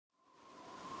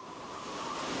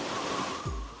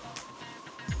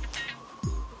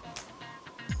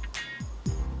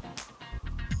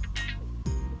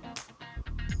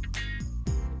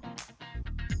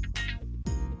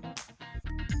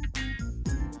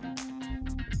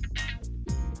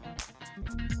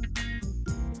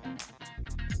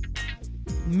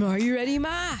Are you ready,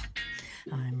 Ma?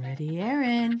 I'm ready,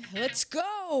 Erin. Let's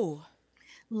go.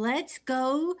 Let's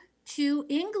go to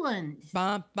England.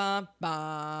 Bum, bum,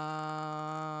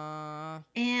 bum.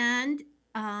 And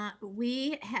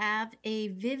we have a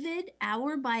vivid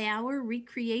hour-by-hour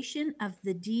recreation of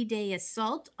the D-Day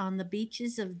assault on the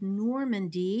beaches of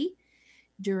Normandy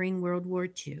during World War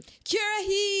II.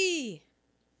 Currahee.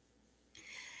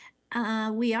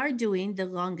 We are doing The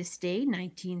Longest Day,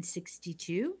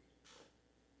 1962.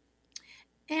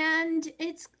 And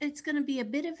it's going to be a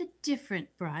bit of a different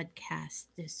broadcast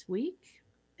this week.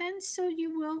 And so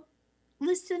you will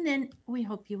listen and we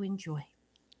hope you enjoy.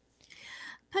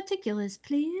 Particulars,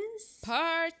 please.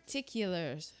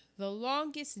 Particulars. The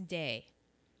Longest Day.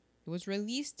 It was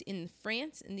released in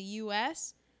France and the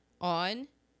U.S. on,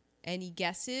 any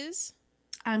guesses?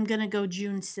 I'm going to go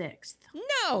June 6th.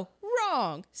 No,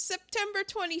 wrong. September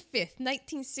 25th,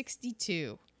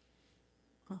 1962.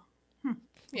 Oh,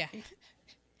 Yeah.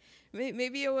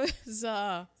 Maybe it was it's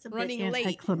a running bit late.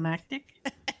 anticlimactic.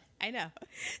 I know.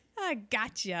 I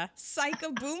gotcha.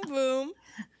 Psycho boom boom.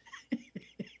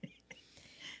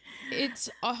 It's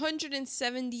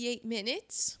 178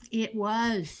 minutes. It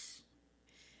was.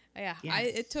 Yeah, Yes.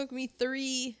 it took me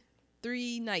three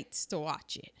nights to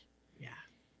watch it. Yeah.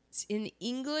 It's in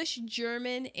English,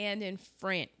 German, and in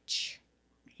French.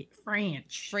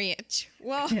 French. French.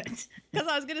 Well, because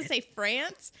I was going to say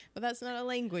France, but that's not a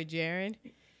language, Aaron.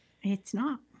 It's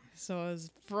not. So it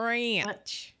was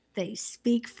French. They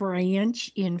speak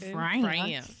French in In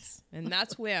France. And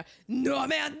that's where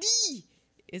Normandy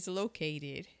is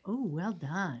located. Oh, well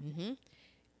done.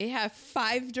 It had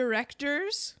 5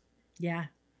 directors. Yeah.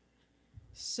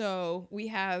 So we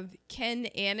have Ken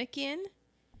Anakin.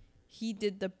 He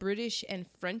did the British and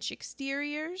French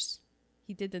exteriors.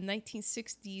 He did the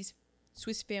 1960s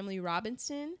Swiss Family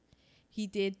Robinson. He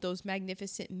did Those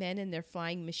Magnificent Men and Their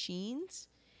Flying Machines.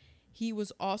 He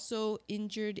was also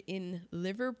injured in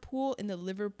Liverpool in the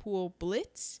Liverpool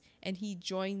Blitz, and he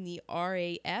joined the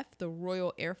RAF, the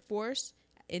Royal Air Force,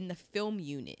 in the film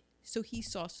unit. So he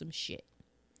saw some shit.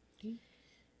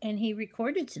 And he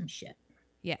recorded some shit.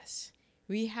 Yes.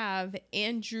 We have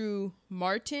Andrew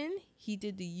Martin. He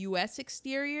did the U.S.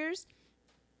 exteriors.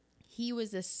 He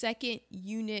was the second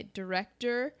unit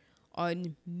director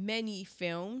on many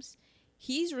films.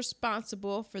 He's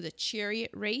responsible for the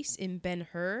chariot race in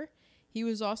Ben-Hur. He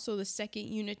was also the second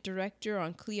unit director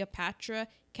on Cleopatra,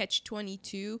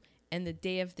 Catch-22, and The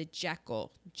Day of the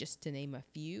Jackal, just to name a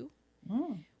few.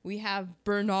 We have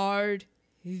Bernard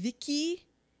Vicky.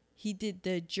 He did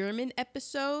the German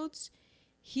episodes.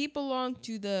 He belonged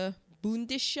to the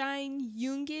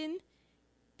Bundesscheinjungen.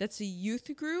 That's a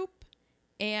youth group.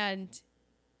 And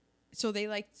so they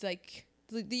like the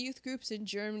youth groups in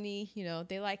Germany, you know,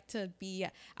 they like to be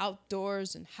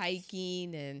outdoors and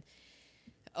hiking and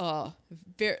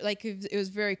it was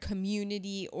very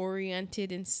community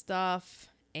oriented and stuff.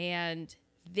 And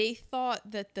they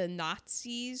thought that the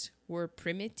Nazis were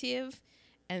primitive.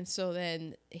 And so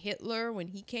then Hitler, when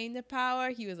he came to power,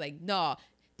 he was like, no,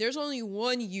 there's only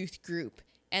one youth group,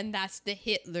 and that's the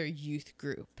Hitler youth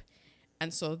group.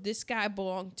 And so this guy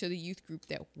belonged to the youth group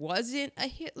that wasn't a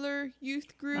Hitler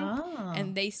youth group. Oh.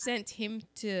 And they sent him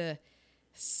to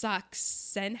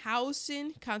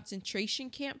Sachsenhausen concentration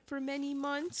camp for many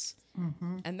months.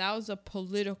 And that was a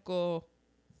political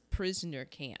prisoner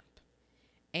camp.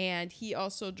 And he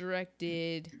also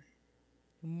directed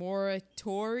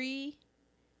Moratori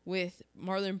with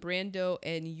Marlon Brando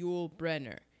and Yul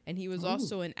Brynner. And he was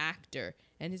also an actor.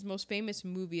 And his most famous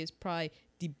movie is probably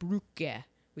Die Brücke,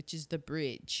 which is the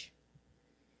bridge.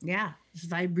 Yeah.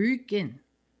 Zweibrücken.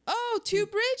 Oh, 2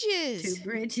 bridges. 2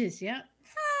 bridges, yeah.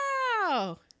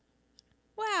 Wow.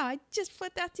 Wow, I just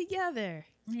put that together.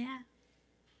 Yeah.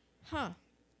 Huh.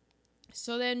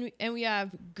 So then, we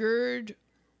have Gerd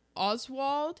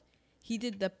Oswald. He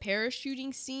did the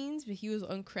parachuting scenes, but he was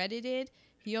uncredited.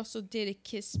 He also did A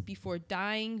Kiss Before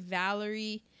Dying,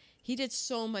 Valerie. He did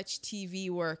so much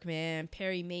TV work, man.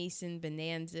 Perry Mason,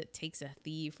 Bonanza, Takes a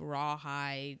Thief,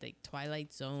 Rawhide, like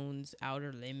Twilight Zones,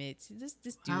 Outer Limits. This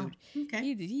dude, Wow.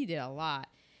 Okay. he did a lot.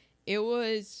 It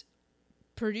was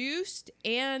produced,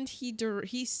 and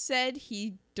he said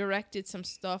he directed some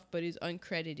stuff, but is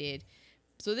uncredited.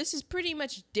 So this is pretty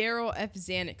much Daryl F.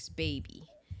 Zanuck's baby.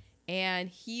 And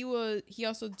he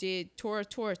also did Tora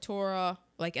Tora Tora,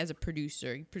 like as a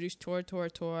producer. He produced Tora Tora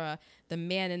Tora, The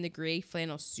Man in the Gray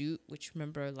Flannel Suit, which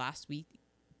remember last week,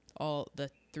 all the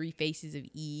 3 Faces of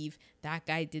Eve. That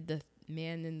guy did The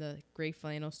Man in the Gray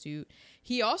Flannel Suit.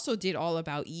 He also did All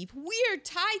About Eve. We're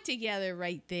tied together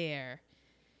right there.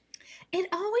 It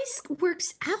always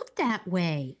works out that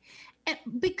way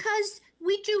because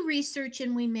we do research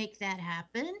and we make that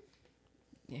happen.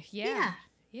 Yeah.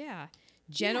 Yeah.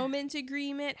 Gentleman's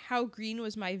Agreement, How Green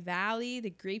Was My Valley, The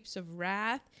Grapes of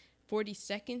Wrath,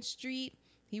 42nd Street.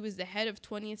 He was the head of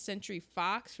 20th Century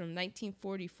Fox from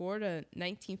 1944 to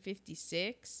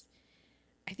 1956.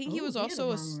 I think he was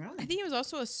also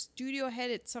a studio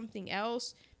head at something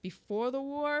else before the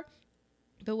war.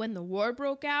 But when the war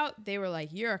broke out, they were like,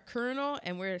 "You're a colonel,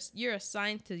 and you're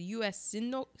assigned to the U.S.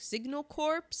 Signal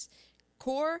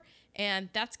Corps, and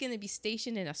that's going to be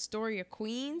stationed in Astoria,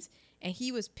 Queens." And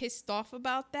he was pissed off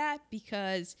about that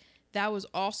because that was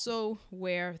also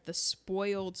where the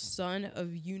spoiled son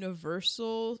of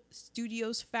Universal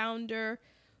Studios founder,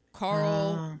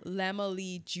 Carl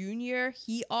Laemmle Jr.,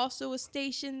 he also was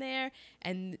stationed there,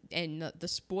 and the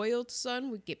spoiled son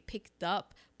would get picked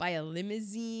up by a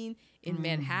limousine in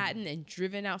Manhattan and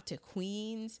driven out to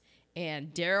Queens.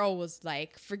 And Daryl was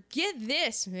like, "Forget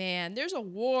this, man. There's a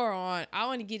war on. I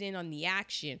want to get in on the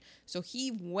action." So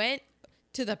he went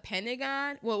to the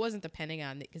Pentagon. Well, it wasn't the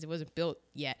Pentagon because it wasn't built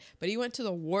yet, but he went to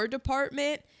the War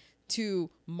Department to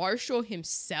Marshall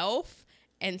himself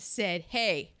and said,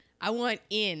 "Hey, I want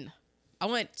in. I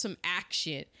want some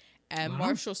action." And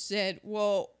Marshall said,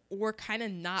 "Well, we're kind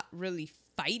of not really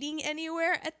fighting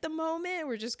anywhere at the moment.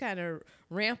 We're just kind of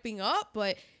ramping up.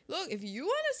 But look, if you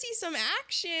want to see some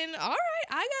action, all right,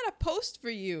 I got a post for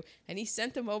you." And he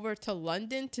sent him over to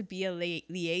London to be a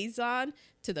liaison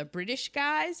to the British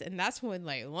guys. And that's when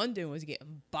like London was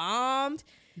getting bombed.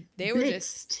 They were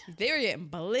getting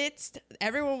blitzed.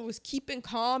 Everyone was keeping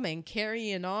calm and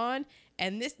carrying on.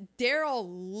 And this Daryl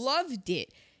loved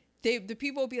it. The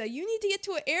people would be like, "You need to get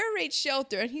to an air raid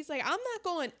shelter." And he's like, "I'm not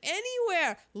going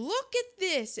anywhere. Look at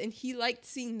this." And he liked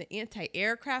seeing the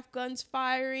anti-aircraft guns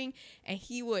firing. And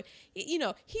he would,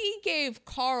 he gave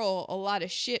Carl a lot of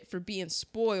shit for being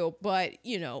spoiled. But,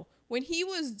 when he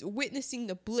was witnessing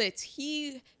the Blitz,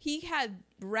 he had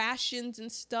rations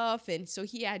and stuff. And so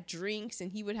he had drinks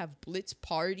and he would have Blitz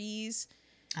parties.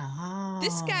 Oh.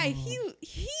 This guy,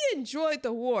 he enjoyed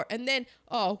the war. And then,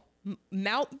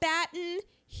 Mountbatten,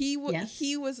 he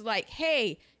was like,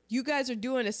 "Hey, you guys are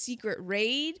doing a secret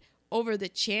raid over the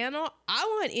channel. I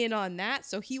want in on that."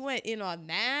 So he went in on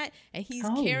that, and he's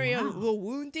carrying the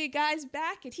wounded guys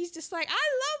back, and he's just like,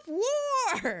 "I love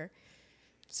war."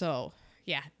 So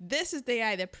yeah, this is the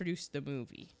guy that produced the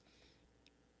movie.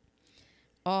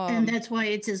 And that's why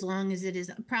it's as long as it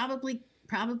is. Probably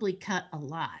cut a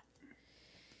lot.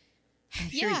 I'm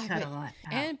sure he cut a lot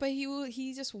out. But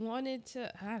he just wanted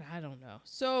to. I don't know.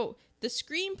 So the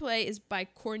screenplay is by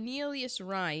Cornelius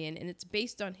Ryan, and it's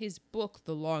based on his book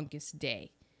The Longest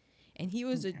Day. And he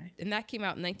was and that came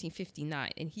out in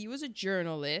 1959. And he was a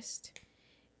journalist,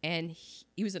 and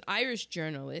he was an Irish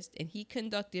journalist, and he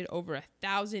conducted over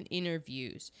 1,000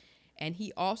 interviews. And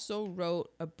he also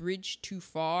wrote A Bridge Too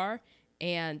Far,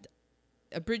 and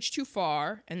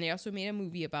they also made a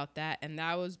movie about that, and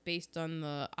that was based on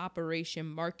the Operation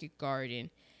Market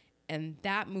Garden. And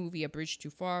that movie, A Bridge Too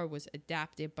Far, was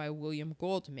adapted by William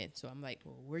Goldman. So I'm like,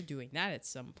 well, we're doing that at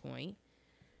some point.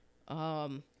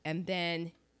 And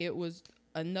then it was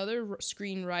another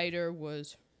screenwriter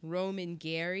was Roman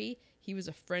Gary. He was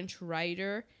a French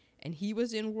writer, and he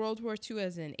was in World War II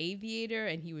as an aviator,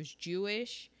 and he was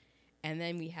Jewish. And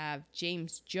then we have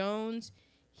James Jones.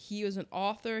 He was an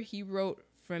author. He wrote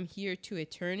From Here to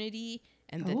Eternity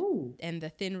and the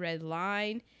Thin Red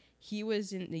Line. He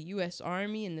was in the U.S.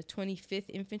 Army in the 25th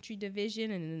Infantry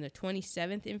Division and in the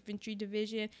 27th Infantry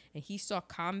Division, and he saw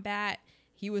combat.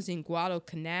 He was in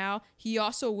Guadalcanal. He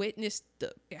also witnessed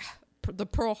the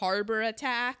Pearl Harbor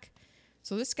attack.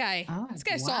 So this guy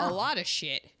saw a lot of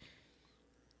shit.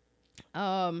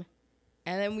 And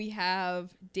then we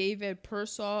have David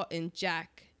Purcell and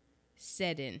Jack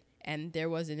Seddon. And there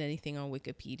wasn't anything on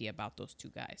Wikipedia about those two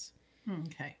guys.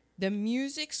 Okay. The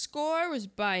music score was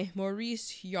by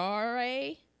Maurice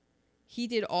Jarre. He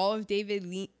did all of David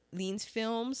Lean's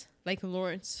films, like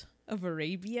Lawrence of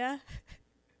Arabia,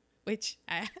 which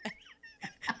I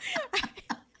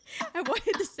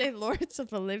wanted to say Lawrence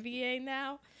of Olivier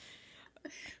now.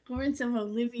 Lawrence of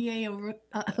Olivier Arabia.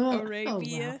 Oh,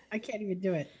 wow. I can't even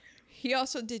do it. He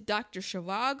also did Dr.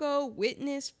 Zhivago,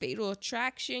 Witness, Fatal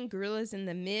Attraction, Gorillas in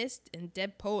the Mist, and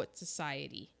Dead Poets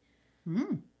Society.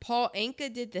 Paul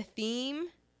Anka did the theme.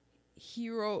 He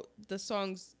wrote the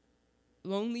songs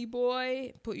Lonely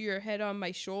Boy, Put Your Head on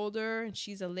My Shoulder, and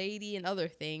She's a Lady, and other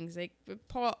things. Like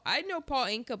I know Paul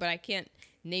Anka, but I can't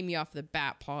name you off the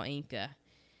bat Paul Anka.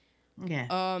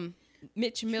 Yeah.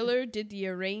 Mitch Miller did the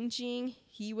arranging.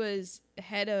 He was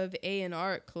head of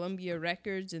A&R at Columbia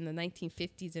Records in the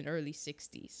 1950s and early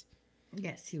 60s.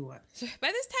 Yes, he was. So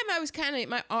by this time, I was kind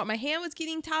of my hand was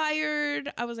getting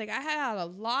tired. I was like, I had a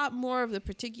lot more of the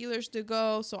particulars to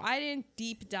go, so I didn't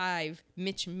deep dive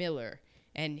Mitch Miller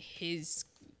and his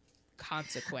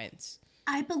consequence.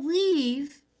 I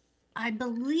believe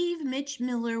Mitch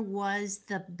Miller was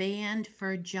the band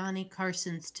for Johnny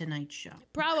Carson's Tonight Show.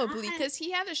 Probably because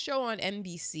he had a show on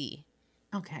NBC.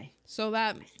 Okay. So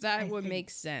that would make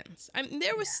sense. I mean,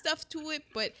 there was stuff to it,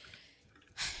 but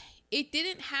it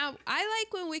didn't have. I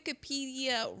like when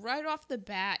Wikipedia right off the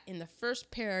bat in the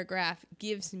first paragraph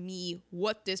gives me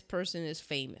what this person is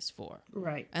famous for.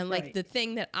 Right. And like the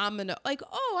thing that I'm gonna like.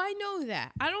 Oh, I know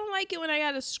that. I don't like it when I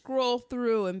gotta scroll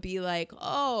through and be like,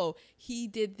 oh, he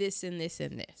did this and this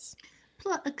and this.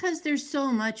 Because there's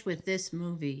so much with this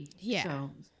movie. Yeah.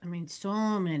 So, I mean, so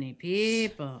many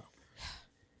people.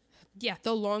 Yeah,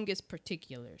 the longest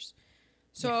particulars.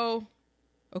 So,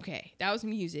 okay, that was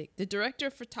music. The director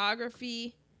of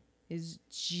photography is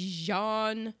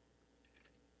Jean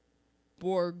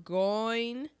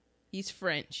Bourgoin. He's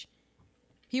French.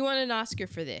 He won an Oscar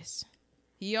for this.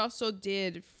 He also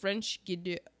did French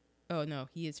Godot. Oh, no,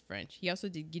 he is French. He also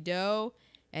did Godot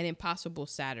and Impossible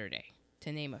Saturday,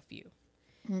 to name a few.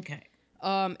 Okay.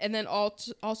 And then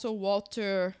also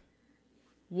Walter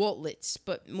Woltitz,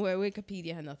 but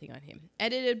Wikipedia had nothing on him.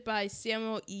 Edited by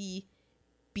Samuel E.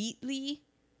 Beatley.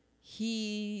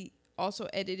 He also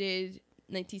edited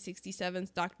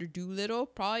 1967's Dr. Dolittle,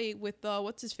 probably with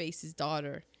what's-his-face's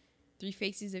daughter, Three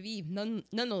Faces of Eve,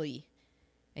 Nunnally.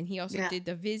 And he also did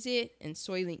The Visit and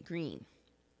Soylent Green.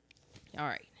 All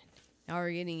right. Now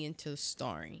we're getting into the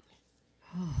starring.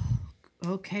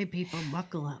 Okay, people,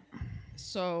 buckle up.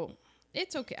 So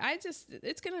it's okay.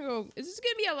 It's gonna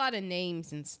be a lot of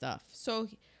names and stuff. So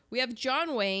we have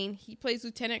John Wayne. He plays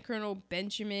Lieutenant Colonel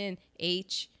Benjamin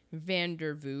H.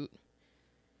 Vandervoot.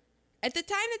 At the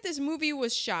time that this movie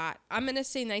was shot, I'm gonna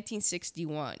say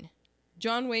 1961.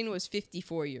 John Wayne was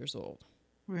 54 years old.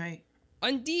 Right.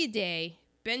 On D-Day,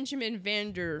 Benjamin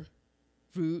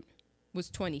Vandervoot was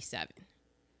 27.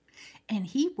 And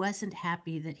he wasn't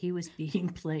happy that he was being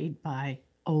played by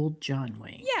old John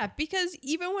Wayne. Yeah, because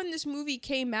even when this movie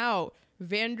came out,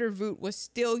 Vandervoot was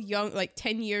still young, like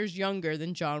 10 years younger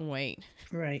than John Wayne.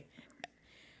 Right.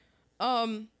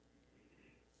 That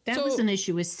was an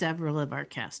issue with several of our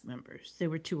cast members. They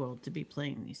were too old to be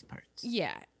playing these parts.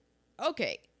 Yeah.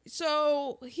 Okay.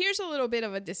 So here's a little bit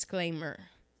of a disclaimer.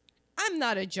 I'm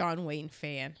not a John Wayne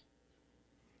fan.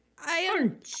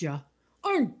 Aren't ya,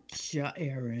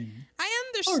 Aaron? I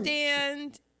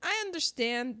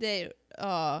understand that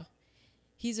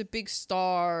he's a big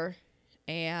star,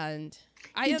 and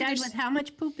he died with how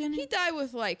much poop in him? He died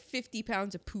with like 50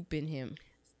 pounds of poop in him.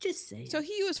 Just saying. So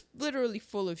he was literally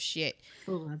full of shit.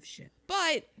 Full of shit.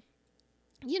 But,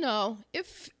 you know,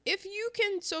 if you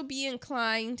can so be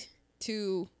inclined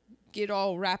to get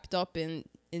all wrapped up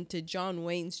into John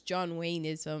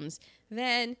Wayneisms,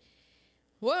 then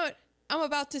what I'm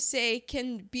about to say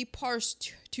can be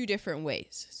parsed two different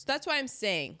ways. So that's why I'm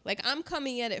saying, like, I'm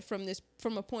coming at it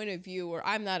from a point of view where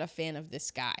I'm not a fan of this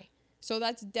guy. So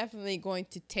that's definitely going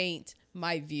to taint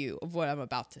my view of what I'm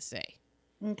about to say.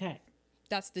 Okay.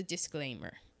 That's the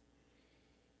disclaimer.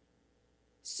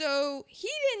 So he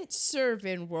didn't serve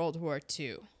in World War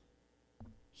II.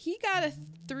 He got a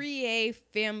 3A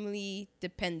family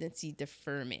dependency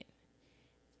deferment.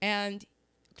 And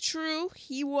true,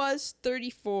 he was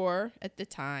 34 at the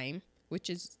time, which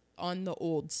is on the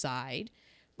old side.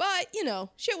 But, you know,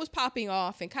 shit was popping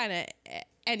off and kind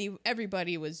of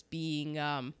everybody was being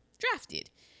drafted.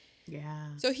 Yeah.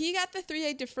 So he got the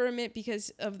 3A deferment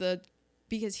because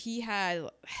he had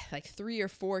like 3 or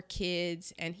 4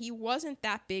 kids, and he wasn't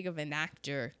that big of an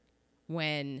actor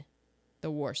when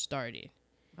the war started.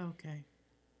 Okay.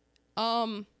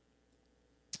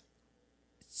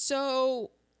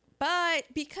 So, but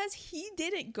because he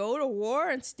didn't go to war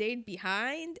and stayed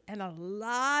behind, and a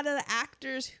lot of the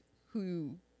actors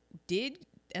who did,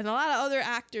 and a lot of other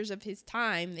actors of his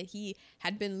time that he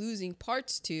had been losing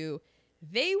parts to,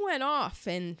 they went off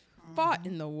and fought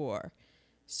in the war.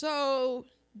 So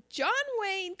John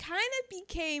Wayne kind of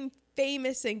became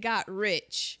famous and got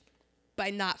rich by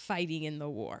not fighting in the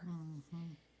war.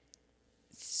 Mm-hmm.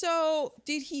 So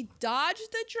did he dodge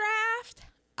the draft?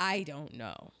 I don't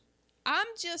know. I'm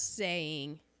just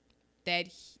saying that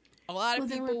a lot of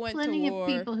people went to war. There were plenty of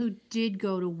people who did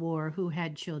go to war who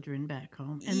had children back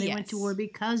home. And they went to war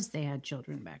because they had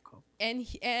children back home. And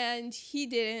he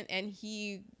didn't, and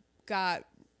he got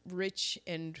rich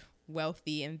and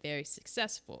wealthy and very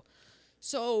successful.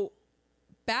 So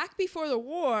back before the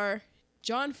war,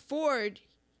 John Ford,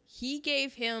 he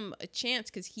gave him a chance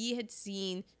because he had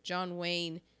seen John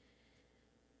Wayne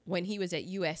when he was at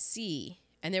USC,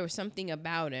 and there was something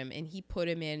about him, and he put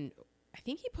him in, I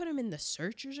think he put him in The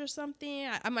Searchers or something.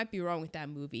 I might be wrong with that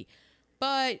movie.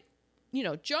 But, you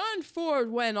know, John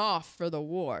Ford went off for the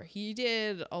war. He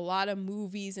did a lot of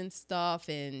movies and stuff,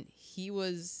 and he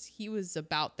was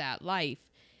about that life.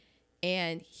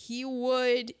 And he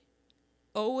would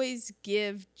always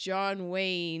give John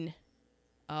Wayne,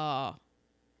 he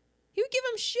would give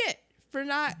him shit for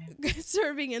not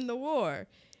serving in the war.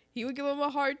 He would give him a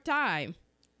hard time.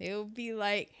 It would be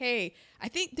like, hey, I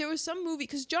think there was some movie,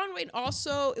 because John Wayne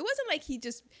also, it wasn't like he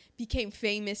just became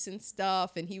famous and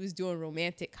stuff and he was doing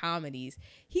romantic comedies.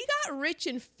 He got rich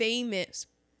and famous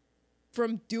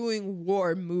from doing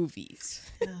war movies.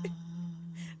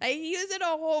 Like, he was in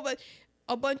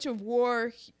a bunch of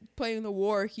playing the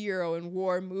war hero in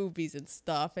war movies and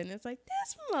stuff. And it's like,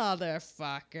 this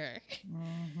motherfucker.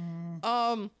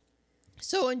 Mm-hmm.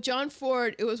 So in John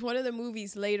Ford, it was one of the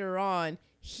movies later on,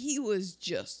 he was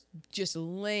just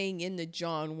laying into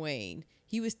John Wayne.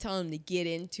 He was telling him to get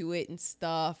into it and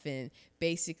stuff, and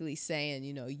basically saying,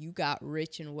 you know, you got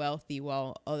rich and wealthy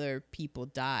while other people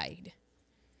died.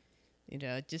 You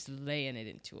know, just laying it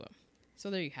into him. So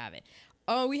there you have it.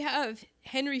 We have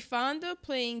Henry Fonda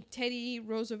playing Teddy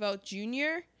Roosevelt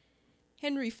Jr.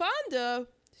 Henry Fonda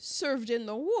served in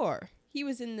the war. He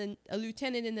was a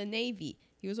lieutenant in the Navy.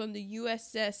 He was on the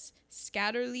USS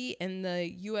Scatterly and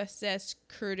the USS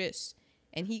Curtis,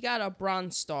 and he got a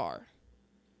Bronze Star.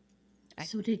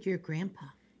 So did your grandpa.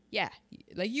 Yeah,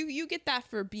 like you get that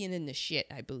for being in the shit,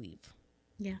 I believe.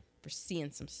 Yeah. For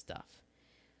seeing some stuff.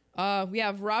 We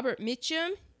have Robert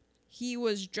Mitchum. He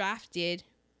was drafted,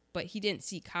 but he didn't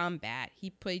see combat. He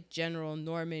played General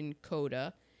Norman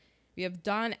Coda. We have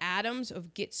Don Adams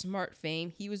of Get Smart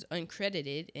fame. He was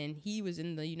uncredited, and he was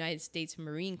in the United States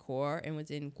Marine Corps and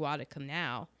was in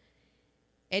Guadalcanal.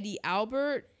 Eddie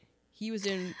Albert, he was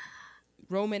in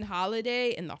Roman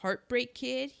Holiday and The Heartbreak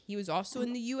Kid. He was also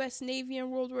in the U.S. Navy in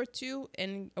World War II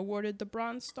and awarded the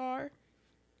Bronze Star.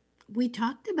 We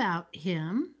talked about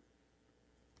him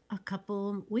a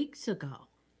couple weeks ago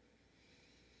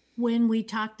when we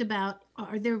talked about,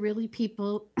 are there really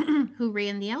people who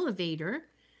ran the elevator?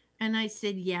 And I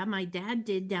said, yeah, my dad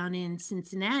did down in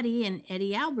Cincinnati, and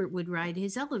Eddie Albert would ride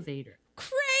his elevator.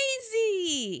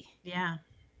 Crazy. Yeah.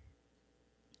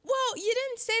 Well, you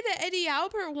didn't say that Eddie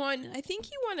Albert won. I think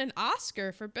he won an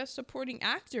Oscar for Best Supporting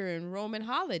Actor in Roman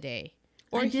Holiday.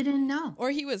 I didn't know. Or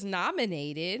he was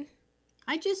nominated.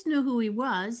 I just knew who he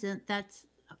was, and that's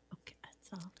okay. That's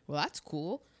all. Well, that's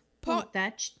cool. Well,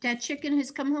 that chicken has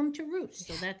come home to roost,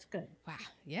 so that's good. Wow,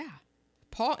 yeah.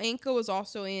 Paul Anka was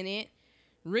also in it.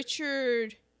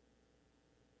 Richard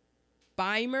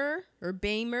Beimer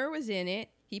was in it.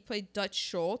 He played Dutch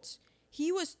Schultz.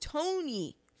 He was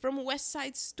Tony from West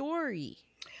Side Story.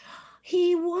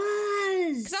 He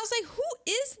was. Because I was like,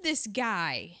 who is this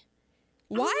guy?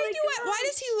 Why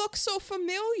does he look so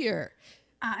familiar?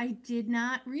 I did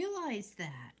not realize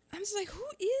that. I was like, who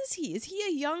is he? Is he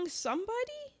a young somebody?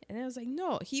 And I was like,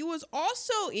 no. He was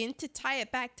also in, to tie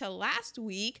it back to last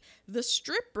week, The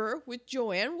Stripper with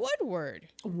Joanne Woodward.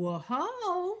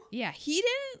 Whoa. Yeah, he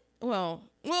didn't, well,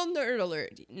 nerd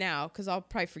alert now, because I'll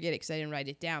probably forget it because I didn't write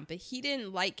it down, but he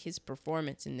didn't like his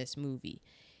performance in this movie.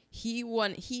 He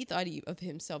thought of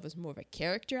himself as more of a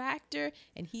character actor,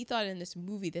 and he thought in this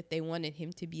movie that they wanted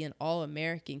him to be an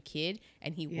all-American kid,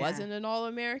 and he wasn't an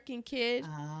all-American kid.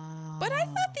 Oh. But I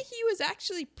thought that he was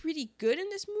actually pretty good in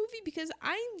this movie, because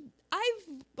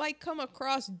I've like come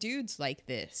across dudes like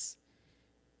this.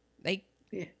 Like,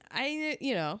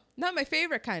 not my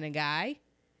favorite kind of guy,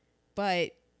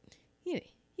 but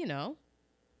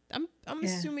I'm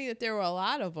assuming that there were a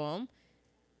lot of them.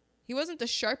 He wasn't the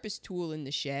sharpest tool in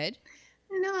the shed.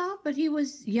 No, but he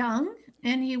was young,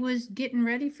 and he was getting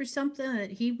ready for something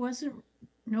that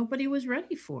nobody was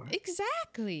ready for.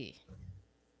 Exactly.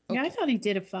 Okay. Yeah, I thought he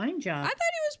did a fine job. I thought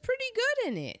he was pretty good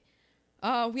in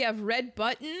it. We have Red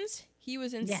Buttons. He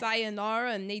was in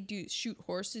Sayonara, and they shoot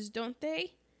horses, don't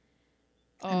they?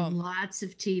 And lots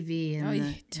of TV.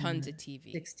 Tons of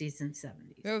TV. 60s and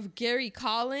 70s. We have Gary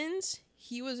Collins.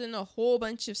 He was in a whole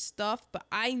bunch of stuff, but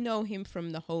I know him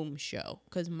from The Home Show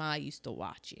because Ma used to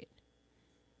watch it.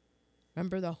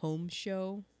 Remember The Home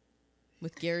Show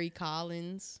with Gary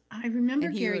Collins? I remember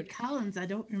Gary Collins. I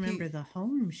don't remember The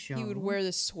Home Show. He would wear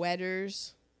the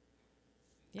sweaters.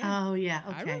 Yeah. Oh, yeah.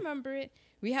 Okay. I remember it.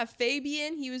 We have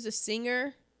Fabian. He was a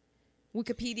singer.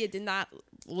 Wikipedia did not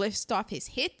list off his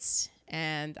hits,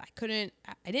 and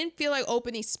I didn't feel like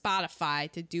opening Spotify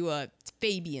to do a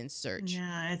Fabian search.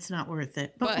 Yeah, it's not worth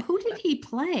it. But who did he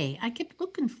play? I kept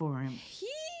looking for him. He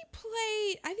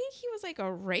played, I think he was like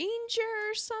a ranger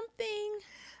or something.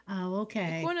 Oh, Like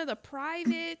okay. one of the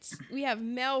privates. We have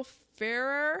Mel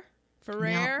Ferrer. Mel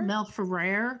Ferrer. Mel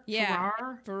Ferrer. Yeah,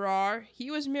 Ferrar. Farrar. He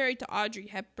was married to Audrey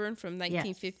Hepburn from Yes.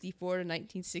 1954 to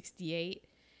 1968.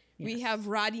 We Yes. have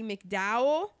Roddy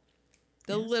McDowell,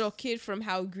 the Yes. little kid from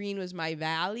How Green Was My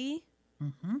Valley.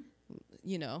 Mm-hmm.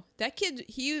 You know, that kid,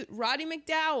 Roddy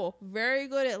McDowell, very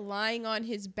good at lying on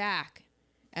his back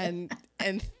and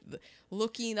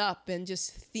looking up and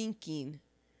just thinking.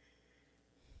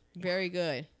 Very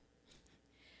good.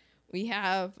 We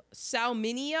have Sal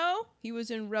Mineo. He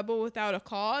was in Rebel Without a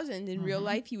Cause, and in real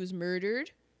life, he was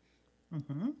murdered.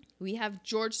 Mm-hmm. We have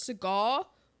George Segal,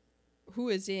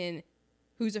 who's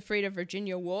Afraid of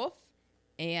Virginia Woolf,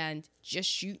 and Just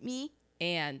Shoot Me,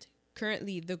 and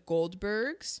currently The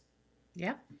Goldbergs.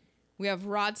 Yep. We have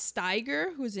Rod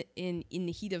Steiger, who's in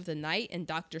the Heat of the Night, and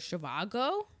Dr.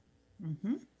 Zhivago.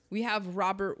 Mm-hmm. We have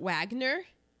Robert Wagner.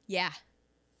 Yeah,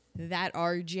 that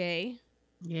RJ.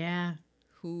 Yeah.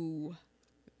 Who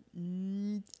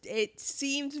it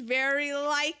seems very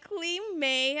likely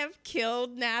may have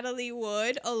killed Natalie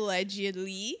Wood,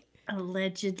 allegedly.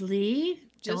 Allegedly.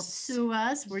 Don't sue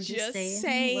us. We're just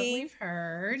saying what we've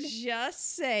heard.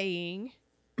 Just saying.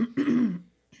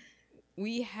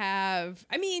 We have,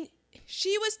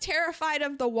 she was terrified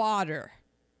of the water.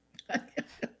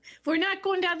 We're not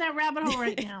going down that rabbit hole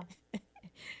right now.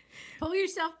 Pull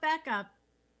yourself back up.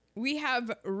 We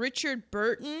have Richard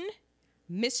Burton,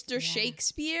 Mr.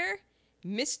 Shakespeare,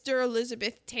 Mr.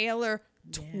 Elizabeth Taylor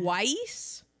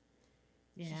twice.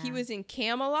 Yeah. He was in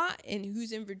Camelot and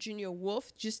who's in Virginia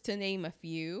Woolf, just to name a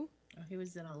few. Oh, he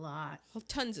was in a lot. Well,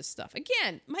 tons of stuff.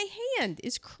 Again, my hand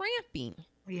is cramping.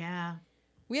 Yeah.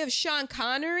 We have Sean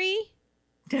Connery.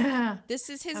 This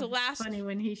is his last. Funny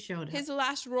when he showed up. His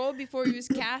last role before he was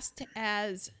cast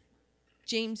as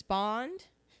James Bond.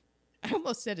 I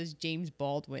almost said as James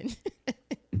Baldwin.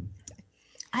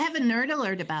 I have a nerd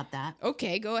alert about that.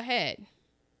 Okay, go ahead.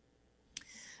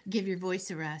 Give your voice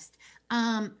a rest.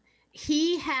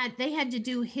 They had to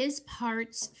do his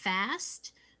parts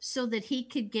fast so that he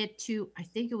could get to, I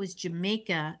think it was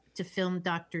Jamaica, to film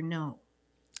Dr. No.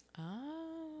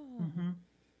 Oh. Mm-hmm.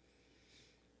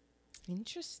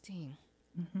 Interesting.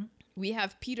 Mm-hmm. We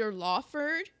have Peter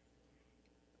Lawford.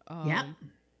 Yep.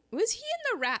 Was he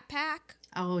in the Rat Pack?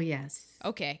 Oh, yes.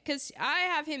 Okay, because I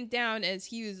have him down as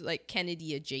he was like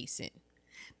Kennedy adjacent.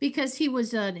 Because he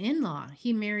was an in-law.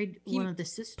 He married one of the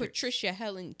sisters. Patricia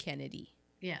Helen Kennedy.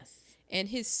 Yes. And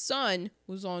his son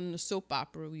was on the soap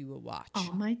opera we will watch.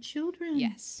 All My Children.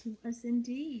 Yes. He was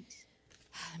indeed.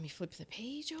 Let me flip the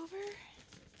page over.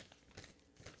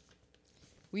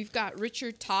 We've got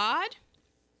Richard Todd.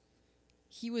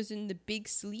 He was in The Big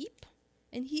Sleep.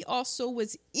 And he also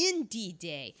was in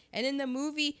D-Day. And in the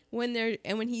movie, when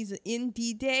he's in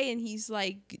D-Day and he's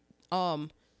like going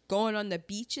on the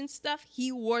beach and stuff,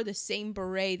 he wore the same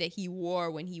beret that he wore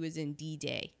when he was in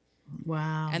D-Day.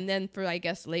 Wow. And then for, I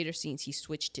guess, later scenes, he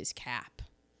switched his cap.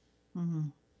 Mm-hmm.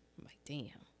 I'm like,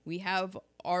 damn. We have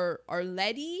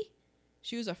Arletty.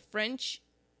 She was a French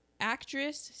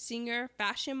actress, singer,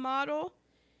 fashion model.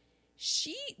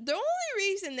 The only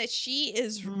reason that she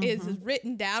is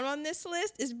written down on this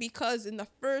list is because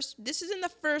this is in the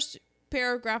first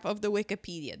paragraph of the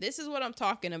Wikipedia. This is what I'm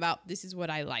talking about. This is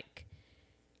what I like.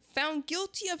 Found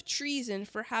guilty of treason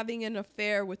for having an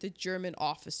affair with a German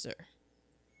officer.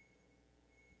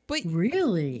 But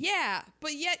really? Yeah,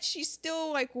 but yet she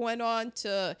still went on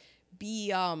to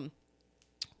be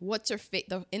what's her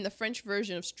in the French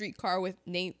version of Streetcar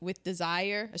with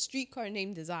Desire, A Streetcar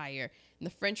Named Desire. In the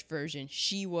French version,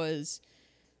 she was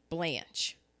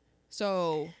Blanche.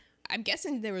 So I'm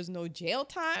guessing there was no jail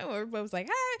time, or it was like,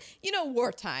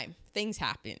 wartime. Things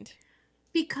happened.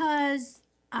 Because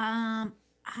I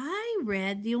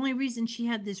read the only reason she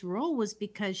had this role was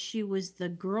because she was the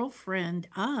girlfriend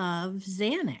of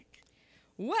Zanuck.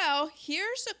 Well,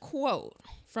 here's a quote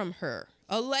from her.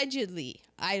 Allegedly,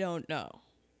 I don't know.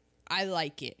 I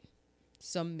like it.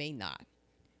 Some may not. It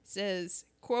says,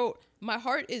 quote, "My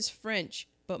heart is French,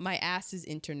 but my ass is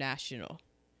international."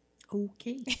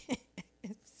 Okay.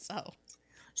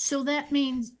 So that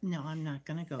means, no, I'm not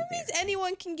going to go there. That means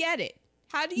anyone can get it.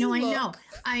 How do you look? No,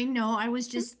 I know. I was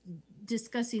just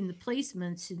discussing the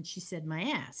placements and she said my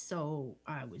ass. So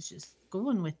I was just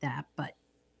going with that, but.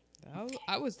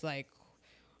 I was like,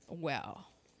 well.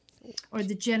 Or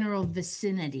the general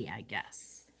vicinity, I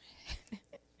guess.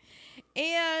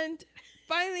 And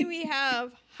finally we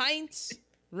have Heinz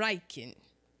Reinke.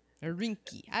 Or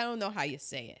Rinky. I don't know how you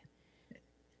say it.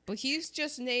 But he's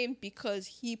just named because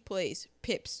he plays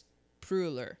Pips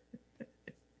Pruler.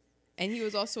 And he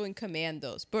was also in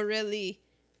Commandos. But really,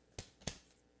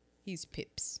 he's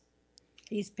Pips.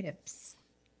 Peace pips.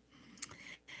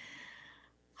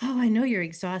 Oh, I know you're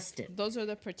exhausted. Those are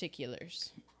the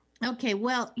particulars. Okay,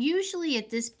 well, usually at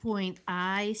this point,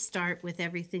 I start with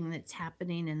everything that's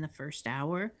happening in the first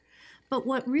hour. But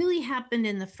what really happened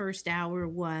in the first hour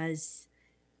was,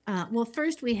 well,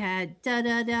 first we had da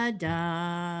da da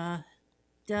da,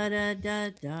 da da da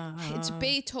da. It's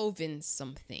Beethoven's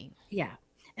something. Yeah.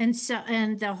 And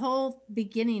the whole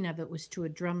beginning of it was to a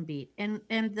drum beat. And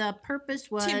the purpose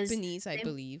was Timpanis, I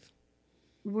believe.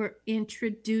 We're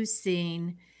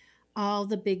introducing all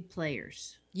the big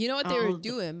players. You know what they were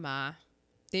doing, Ma?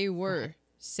 They were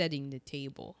setting the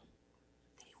table.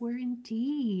 They were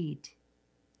indeed.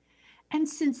 And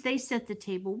since they set the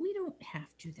table, we don't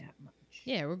have to that much.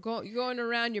 Yeah, you're going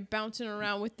around, you're bouncing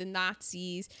around with the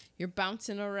Nazis, you're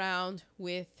bouncing around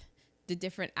with the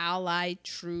different allied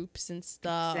troops and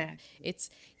stuff. Exactly. It's,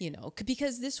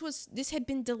 because this had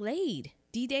been delayed.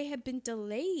 D-Day had been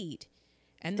delayed.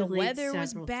 And the weather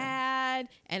was bad,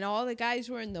 and all the guys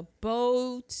were in the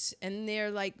boats, and they're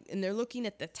looking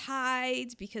at the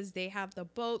tides because they have the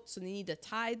boats, so they need the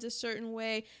tides a certain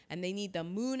way, and they need the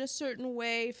moon a certain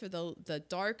way for the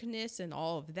darkness and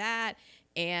all of that.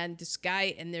 And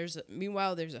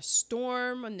meanwhile there's a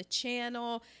storm on the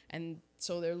channel, and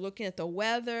so they're looking at the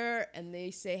weather, and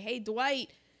they say, "Hey,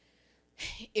 Dwight,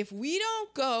 if we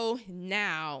don't go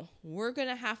now, we're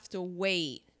gonna have to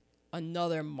wait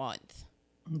another month."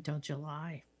 Until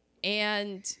July.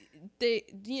 And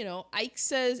Ike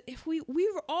says, if we've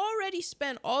already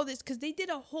spent all this, because they did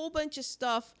a whole bunch of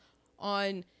stuff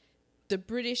on the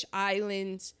British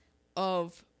islands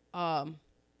of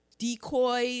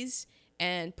decoys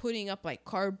and putting up like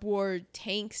cardboard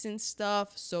tanks and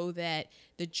stuff so that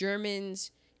the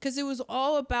Germans, because it was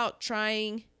all about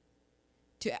trying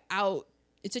to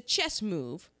it's a chess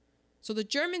move. So the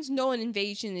Germans know an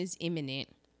invasion is imminent.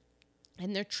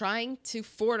 And they're trying to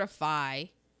fortify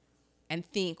and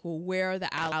think, well, where are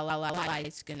the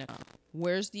allies going to come?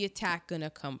 Where's the attack going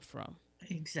to come from?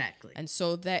 Exactly. And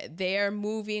so that they're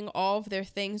moving all of their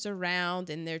things around,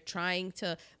 and they're trying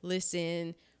to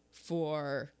listen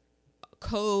for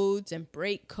codes and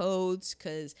break codes,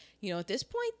 because, at this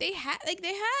point they had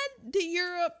the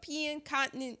European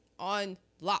continent on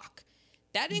lock.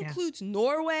 That includes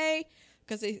Norway,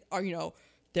 because they are,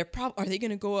 are they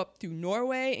going to go up through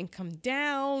Norway and come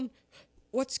down?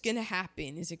 What's going to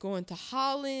happen? Is it going to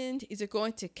Holland? Is it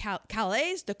going to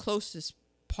Calais? Is the closest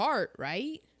part,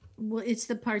 right? Well, it's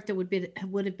the part that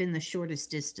would have been the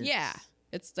shortest distance. Yeah,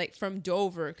 it's like from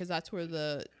Dover, because that's where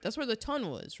the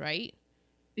tunnel is, right?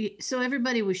 So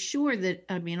everybody was sure that,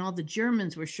 all the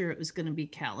Germans were sure it was going to be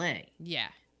Calais. Yeah.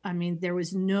 There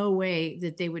was no way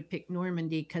that they would pick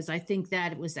Normandy, because I think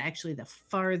that it was actually the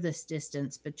farthest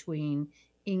distance between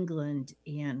England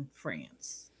and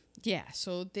France. Yeah,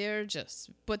 so there's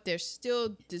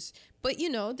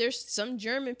some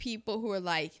German people who are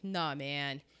like, nah,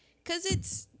 man, because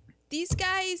it's these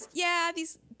guys,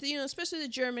 especially the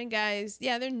German guys,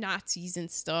 they're Nazis and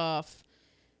stuff.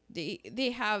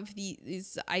 They have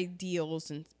these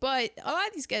ideals, but a lot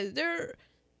of these guys, they're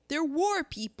war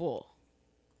people.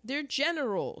 They're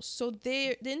generals, so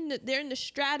they're in the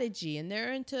strategy, and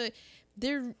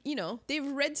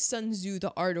they've read Sun Tzu,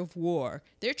 The Art of War.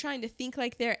 They're trying to think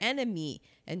like their enemy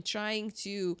and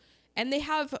and they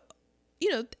have,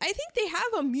 I think they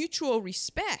have a mutual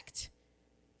respect,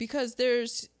 because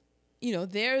there's,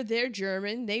 they're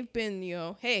German. They've been,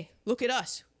 hey, look at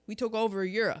us. We took over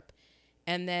Europe.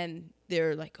 And then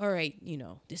they're like, all right,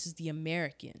 this is the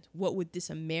Americans. What would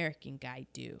this American guy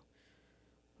do?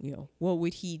 What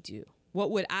would he do? What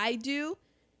would I do?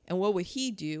 And what would he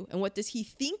do? And what does he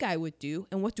think I would do?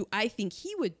 And what do I think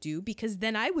he would do? Because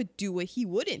then I would do what he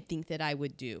wouldn't think that I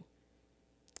would do.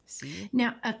 See?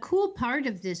 Now, a cool part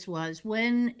of this was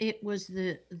when it was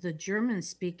the Germans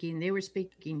speaking, they were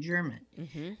speaking German.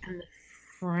 Mm-hmm. And the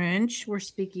French were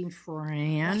speaking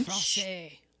French.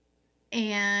 Français.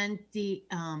 And the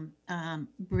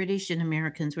British and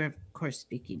Americans were, of course,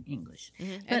 speaking English.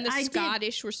 Mm-hmm. And the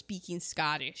Scottish were speaking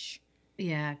Scottish.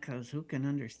 Yeah, because who can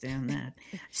understand that?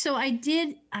 So I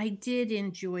did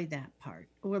enjoy that part.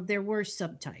 Well, there were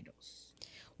subtitles.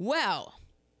 Well,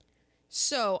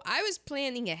 so I was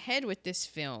planning ahead with this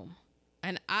film,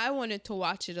 and I wanted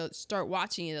to start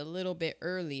watching it a little bit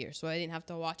earlier, so I didn't have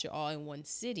to watch it all in one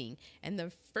sitting. And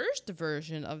the first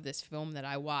version of this film that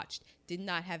I watched did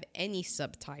not have any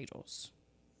subtitles.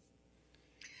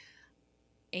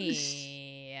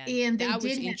 And that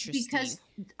was interesting. Because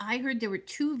I heard there were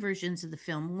two versions of the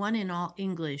film, one in all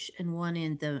English and one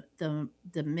in the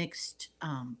mixed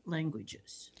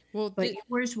languages. Well, but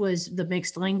yours was the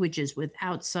mixed languages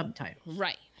without subtitles.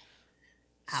 Right.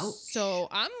 Ouch. So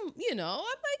I'm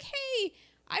like, hey,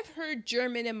 I've heard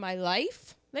German in my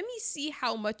life. Let me see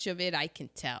how much of it I can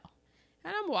tell.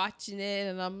 And I'm watching it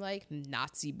and I'm like,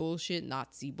 Nazi bullshit,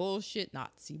 Nazi bullshit,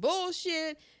 Nazi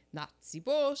bullshit, Nazi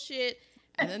bullshit.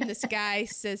 And then this guy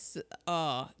says,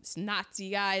 this Nazi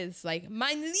guy is like,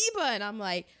 mein Liebe. And I'm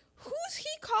like, who's he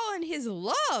calling his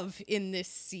love in this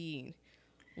scene?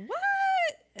 What?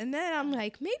 And then I'm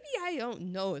like, maybe I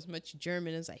don't know as much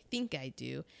German as I think I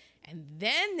do. And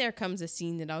then there comes a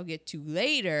scene that I'll get to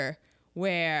later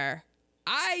where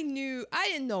I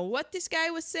didn't know what this guy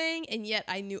was saying, and yet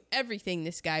I knew everything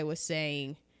this guy was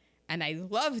saying, and I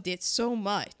loved it so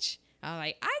much. I'm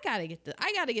like, I gotta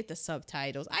get the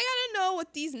subtitles. I gotta know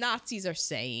what these Nazis are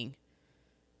saying.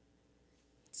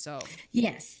 So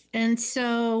Yes. And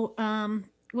so,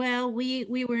 well,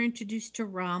 we were introduced to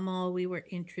Rommel. We were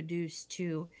introduced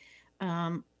to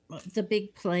the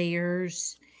big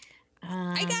players.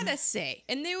 I gotta say,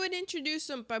 and they would introduce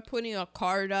them by putting a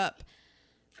card up.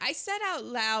 I said out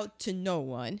loud to no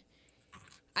one,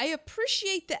 I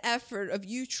appreciate the effort of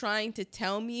you trying to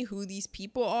tell me who these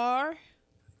people are,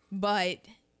 but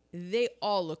they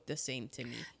all look the same to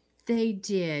me. They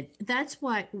did. That's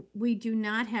why we do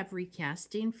not have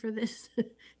recasting for this,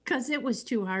 because it was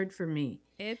too hard for me.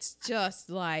 It's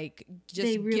just like,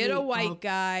 They really get a white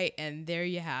guy and there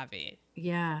you have it.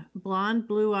 Yeah, blonde,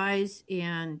 blue eyes,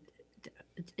 and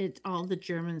it's all the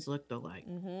Germans looked alike.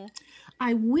 Mm-hmm.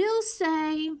 I will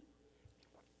say,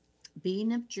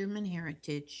 being of German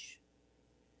heritage,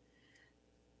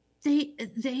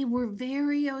 they were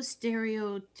very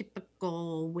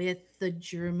stereotypical with the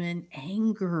German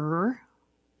anger.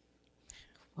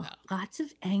 Well, lots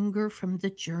of anger from the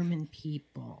German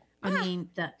people. I mean,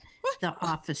 the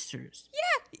officers.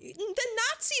 Yeah, the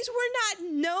Nazis were not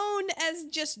known as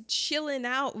just chilling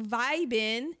out,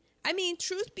 vibing. I mean,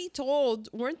 truth be told,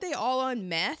 weren't they all on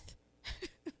meth?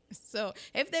 So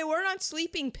if they weren't on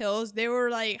sleeping pills, they were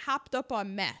like hopped up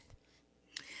on meth.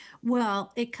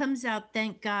 Well, it comes out,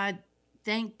 thank God.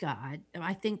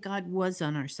 I think God was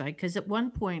on our side, because at one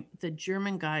point the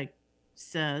German guy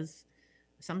says,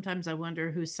 sometimes I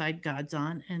wonder whose side God's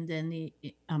on. And then the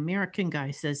American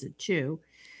guy says it too.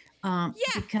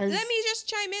 Because let me just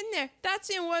chime in there. That's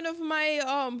in one of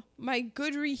my my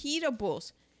good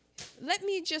reheatables. Let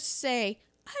me just say,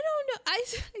 I don't know. I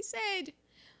said,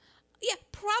 yeah,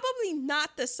 probably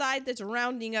not the side that's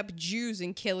rounding up Jews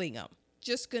and killing them.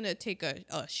 Just gonna take a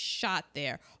shot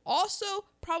there. Also,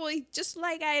 probably just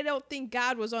like I don't think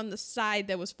God was on the side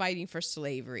that was fighting for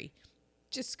slavery.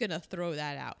 Just gonna throw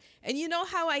that out. And you know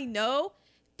how I know?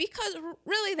 Because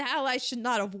really the Allies should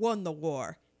not have won the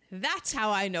war. That's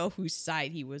how I know whose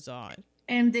side he was on.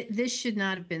 And this should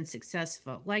not have been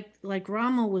successful. Like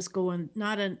Rommel was going,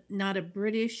 not a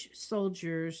British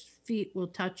soldier's feet will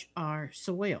touch our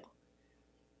soil.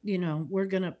 You know, we're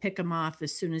going to pick them off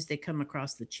as soon as they come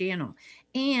across the channel.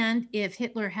 And if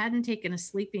Hitler hadn't taken a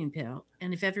sleeping pill,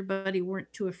 and if everybody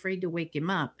weren't too afraid to wake him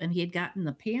up, and he had gotten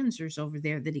the panzers over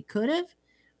there that he could have,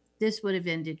 this would have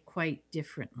ended quite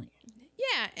differently.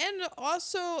 Yeah, and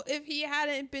also if he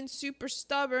hadn't been super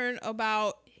stubborn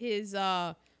about his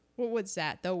what was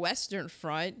that? The Western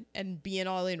Front, and being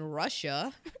all in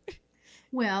Russia.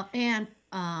 Well, and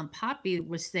Poppy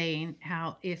was saying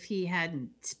how if he hadn't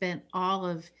spent all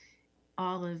of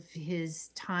his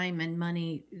time and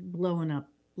money blowing up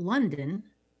London,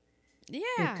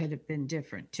 it could have been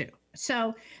different too.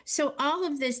 So all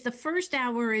of this, the first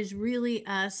hour is really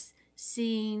us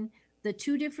seeing the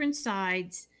two different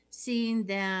sides, seeing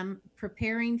them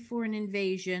preparing for an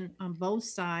invasion on both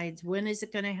sides. When is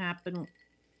it going to happen?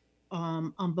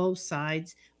 On both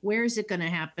sides. Where is it going to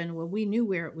happen? Well, we knew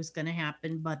where it was going to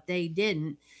happen, but they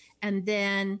didn't. And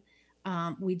then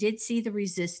we did see the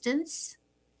resistance.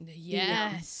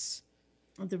 Yes.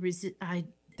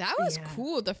 That was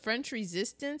cool. The French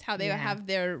resistance, how they would have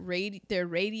their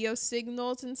radio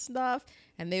signals and stuff,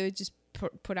 and they would just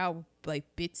put out like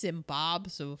bits and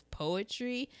bobs of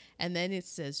poetry, and then it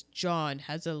says John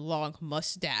has a long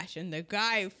mustache, and the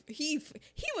guy he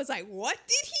was like, what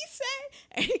did he say?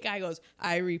 And the guy goes,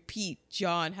 I repeat,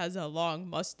 John has a long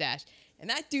mustache. And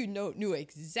that dude knew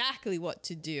exactly what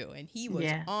to do, and he was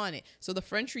on it. So the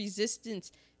French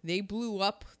resistance, they blew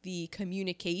up the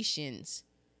communications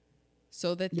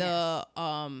so that the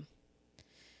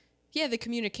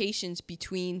communications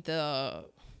between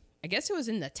I guess it was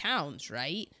in the towns,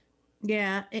 right?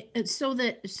 Yeah, so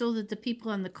that the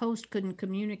people on the coast couldn't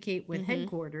communicate with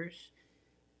headquarters,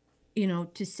 you know,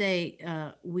 to say,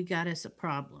 we got us a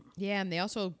problem. Yeah, and they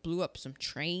also blew up some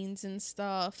trains and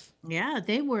stuff. Yeah,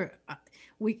 they were.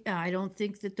 I don't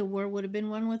think that the war would have been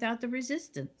won without the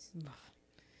resistance.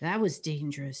 That was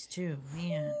dangerous too,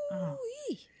 man. Oh,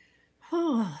 Ooh-wee.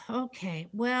 oh, okay.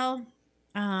 Well,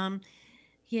 um,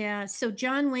 yeah. So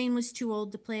John Wayne was too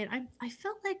old to play it. I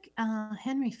felt like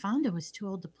Henry Fonda was too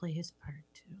old to play his part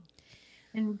too.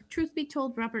 And truth be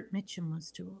told, Robert Mitchum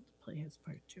was too old to play his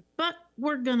part too. But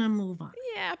we're gonna move on.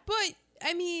 Yeah, but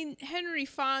I mean, Henry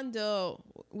Fonda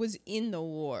was in the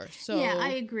war, Yeah,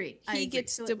 I so agree. I he agree.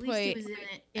 gets So to at least play. he was in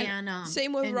it, And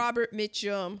same with and Robert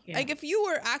Mitchum. yeah, Like, if you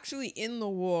were actually in the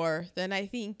war, then I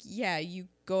think, yeah, you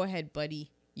go ahead,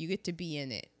 buddy. You get to be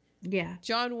in it. yeah.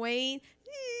 John Wayne.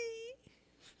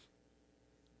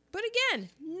 But again,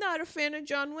 not a fan of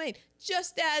John Wayne.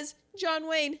 Just as John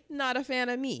Wayne, not a fan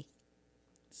of me.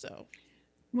 So,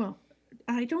 Well,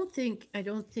 I don't think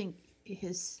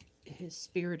his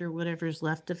spirit or whatever's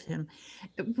left of him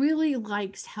it really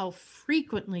likes how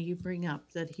frequently you bring up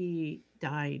that he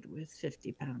died with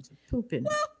 50 pounds of poop in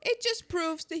well, it just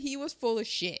proves that he was full of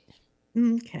shit.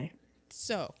 it. Okay.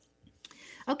 So,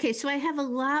 Okay, so I have a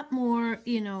lot more,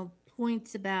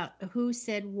 points about who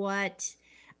said what.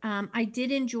 I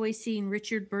did enjoy seeing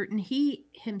Richard Burton. He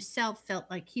himself felt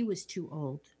like he was too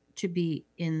old to be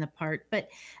in the part, but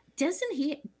doesn't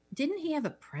he? Didn't he have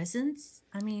a presence?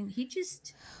 I mean, he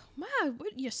just. wow,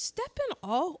 what, you're stepping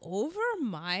all over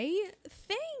my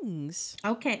things.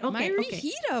 Okay, My okay,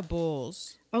 okay,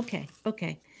 reheatables. okay.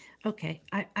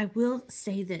 I will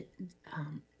say that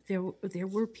there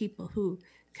were people who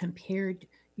compared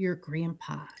your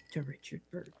grandpa to Richard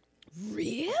Burton.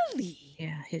 Really?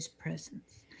 Yeah, his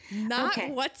presence. Not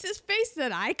Okay. what's his face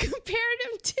that I compared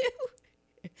him to?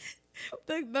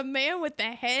 The man with the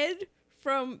head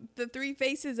from the Three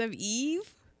Faces of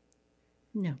Eve?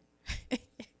 No.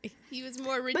 He was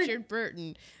more Richard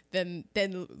Burton than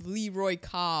Leroy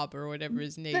Cobb or whatever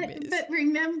his name is. But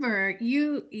remember,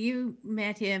 you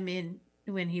met him in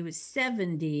when he was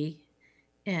 70,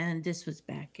 and this was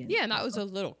back in. Yeah, and I was a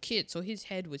little kid, so his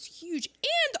head was huge.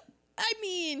 And, I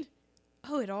mean,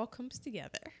 oh, it all comes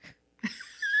together.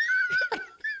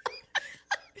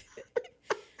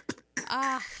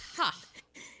 Aha.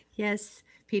 Yes,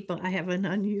 people, I have an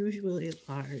unusually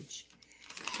large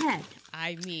head.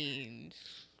 I mean,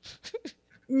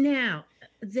 Now,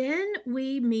 then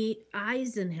we meet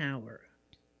Eisenhower.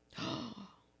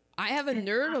 I have a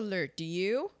nerd alert. Do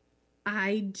you?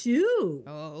 I do.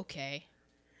 Oh, okay.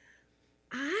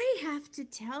 I have to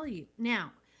tell you.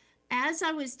 Now, as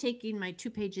I was taking my 2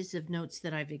 pages of notes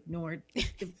that I've ignored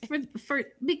for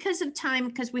because of time,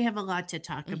 because we have a lot to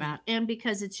talk about, and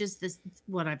because it's just this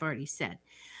what I've already said.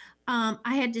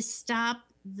 I had to stop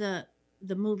the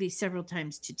movie several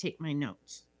times to take my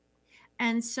notes.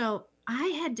 And so I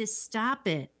had to stop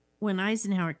it when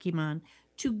Eisenhower came on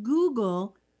to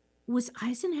Google, was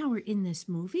Eisenhower in this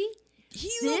movie? He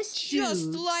This looked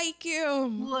just dude like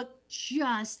him. Looked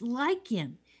just like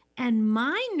him. And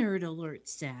my nerd alert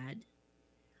said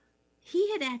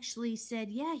he had actually said,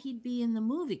 yeah, he'd be in the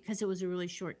movie because it was a really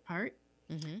short part.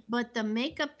 Mm-hmm. But the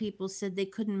makeup people said they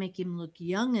couldn't make him look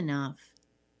young enough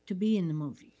to be in the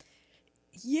movie.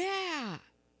 Yeah.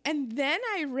 And then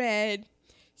I read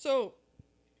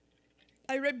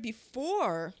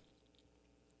before,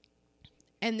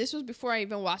 and this was before I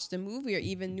even watched the movie or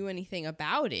even knew anything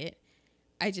about it.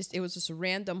 It was just a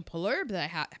random blurb that I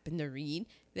happened to read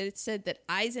that it said that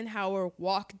Eisenhower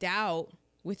walked out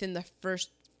within the first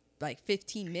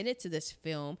 15 minutes of this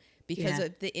film because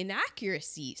of the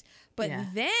inaccuracies. But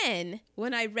then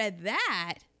when I read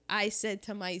that, I said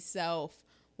to myself,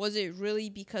 was it really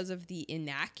because of the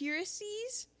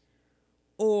inaccuracies?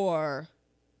 Or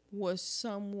was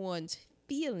someone's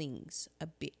feelings a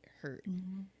bit hurt?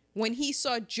 Mm-hmm. When he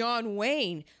saw John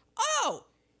Wayne, oh,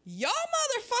 y'all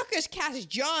motherfuckers cast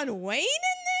John Wayne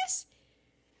in this?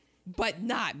 But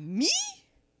not me?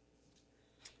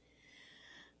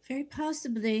 Very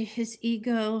possibly his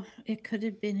ego. It could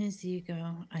have been his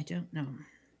ego. I don't know.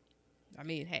 I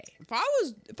mean, hey, if I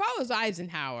was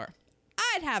Eisenhower,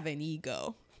 I'd have an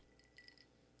ego.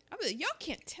 I'd be like, y'all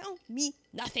can't tell me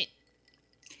nothing.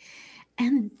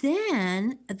 And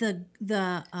then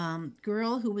the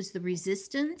girl who was the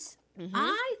resistance,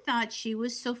 I thought she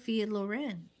was Sophia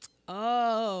Loren.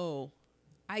 Oh,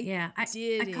 I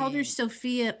called her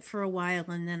Sophia for a while,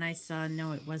 and then I saw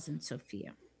no, it wasn't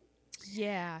Sophia.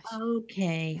 Yeah.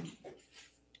 Okay.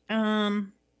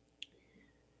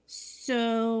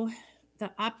 So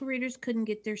the operators couldn't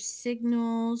get their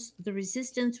signals. The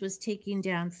resistance was taking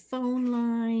down phone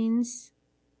lines.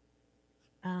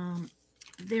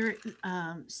 there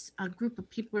a group of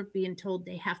people are being told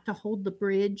they have to hold the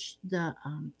bridge. The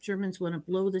Germans want to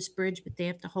blow this bridge, but they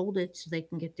have to hold it so they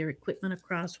can get their equipment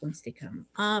across once they come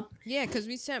up. Yeah, because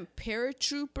we sent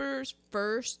paratroopers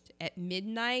first at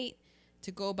midnight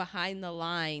to go behind the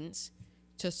lines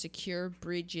to secure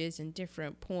bridges and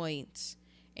different points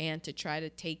and to try to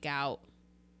take out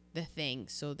the thing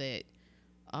so that,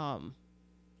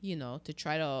 to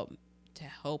try to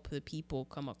help the people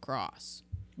come across.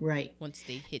 Right. Once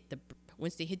they hit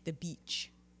the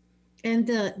beach. And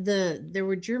there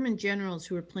were German generals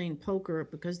who were playing poker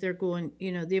because they're going,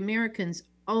 the Americans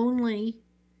only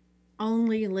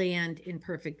land in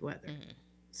perfect weather. Mm-hmm.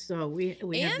 So we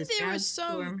have this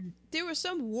there were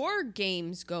some war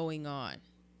games going on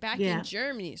back in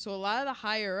Germany. So a lot of the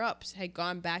higher ups had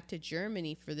gone back to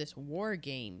Germany for this war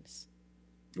games.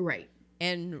 Right.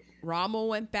 And Rommel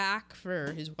went back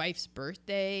for his wife's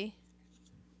birthday.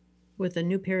 With a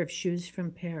new pair of shoes from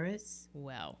Paris.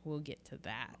 Well, we'll get to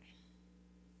that.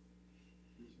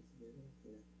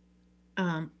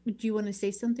 Do you want to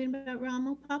say something about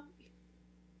Rommel, Pop?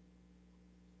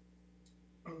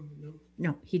 No.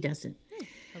 No, he doesn't.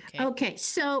 Okay. Okay,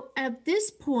 so at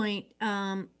this point,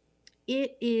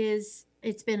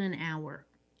 it's been an hour.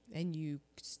 And you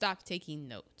stopped taking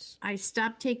notes. I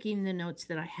stopped taking the notes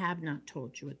that I have not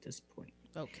told you at this point.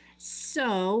 Okay.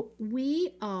 So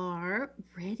we are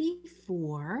ready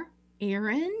for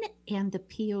Aaron and the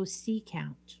POC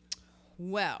count.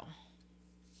 Well,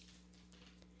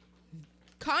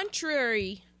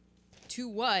 contrary to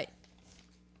what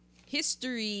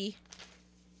history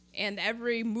and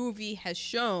every movie has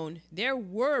shown, there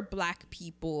were black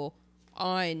people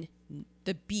on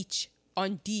the beach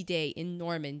on D-Day in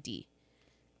Normandy.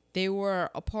 They were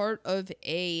a part of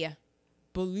a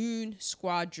balloon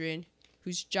squadron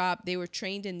whose job, they were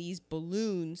trained in these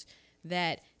balloons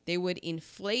that they would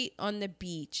inflate on the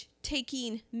beach,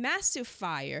 taking massive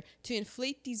fire to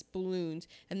inflate these balloons,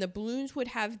 and the balloons would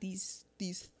have these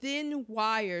thin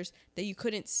wires that you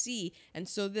couldn't see. And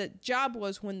so the job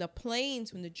was when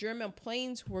the German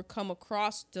planes were come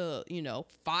across to,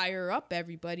 fire up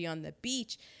everybody on the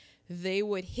beach, they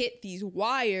would hit these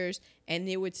wires and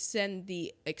they would send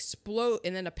the explode,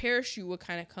 and then a parachute would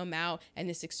kind of come out and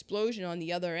this explosion on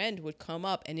the other end would come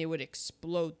up and it would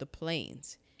explode the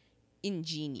planes.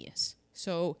 Ingenious.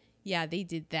 So yeah, they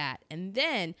did that. And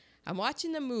then I'm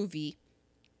watching the movie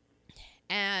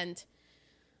and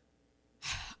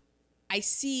I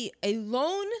see a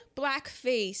lone black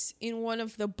face in one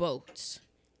of the boats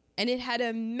and it had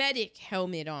a medic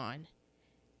helmet on.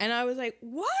 And I was like,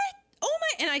 what? Oh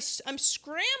my, and I'm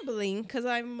scrambling because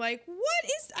I'm like,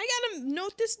 I gotta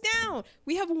note this down.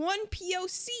 We have one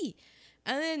POC.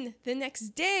 And then the next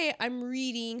day I'm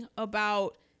reading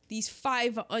about these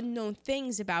 5 unknown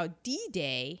things about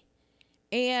D-Day.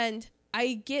 And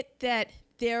I get that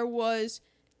there was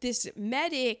this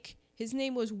medic, his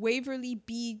name was Waverly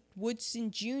B. Woodson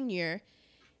Jr.,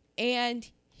 and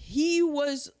he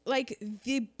was like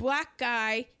the black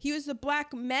guy, he was the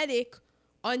black medic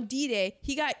on D-Day.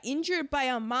 He got injured by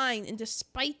a mine, and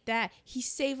despite that, he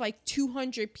saved like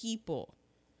 200 people.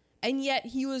 And yet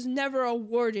he was never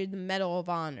awarded the Medal of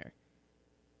Honor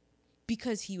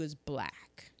because he was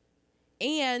black.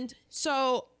 And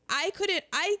so I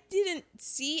didn't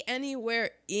see anywhere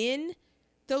in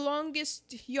The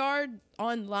Longest Yard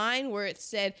online where it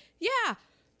said, yeah,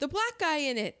 the black guy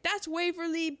in it, that's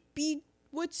Waverly B.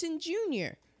 Woodson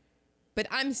Jr. But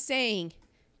I'm saying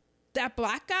that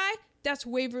black guy, that's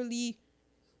Waverly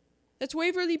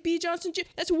B. Johnson Jr.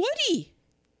 That's Woody.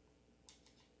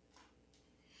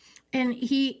 And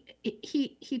he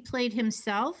played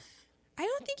himself? I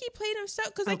don't think he played himself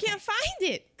because I can't find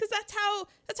it. Because that's how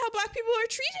black people are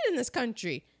treated in this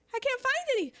country. I can't find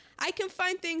any. I can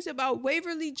find things about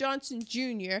Waverly Johnson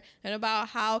Jr. and about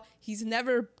how he's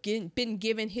never been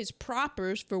given his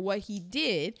propers for what he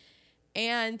did.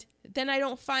 And then I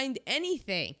don't find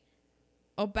anything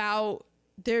about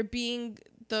there being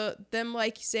them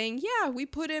like saying, yeah, we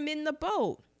put him in the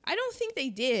boat. I don't think they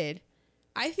did.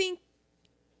 I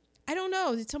don't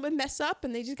know. Did someone mess up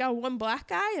and they just got one black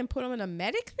guy and put him in a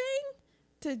medic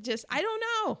thing? I don't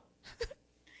know.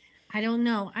 I don't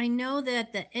know. I know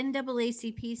that the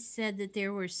NAACP said that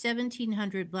there were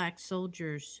 1,700 black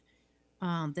soldiers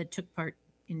that took part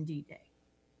in D-Day.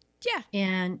 Yeah.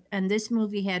 And this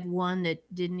movie had one that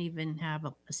didn't even have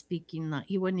a speaking line.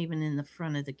 He wasn't even in the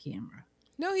front of the camera.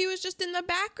 No, he was just in the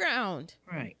background.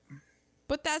 Right.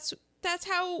 But that's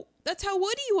how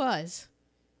Woody was.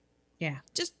 Yeah.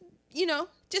 Just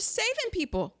saving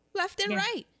people left and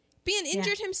right. Being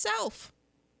injured himself.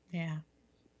 Yeah.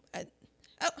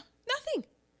 Nothing.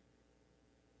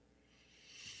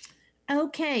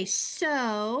 Okay,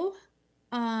 so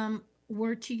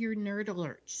we're to your nerd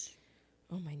alerts.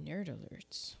 Oh, my nerd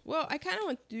alerts. Well, I kind of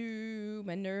went through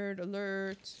my nerd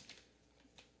alerts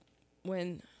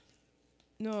when.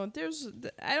 No,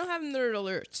 I don't have nerd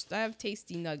alerts. I have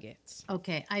tasty nuggets.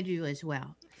 Okay, I do as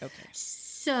well. Okay.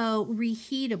 So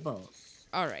reheatables.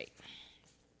 All right.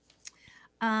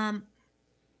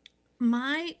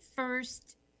 My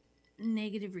first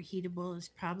negative reheatable is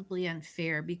probably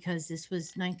unfair because this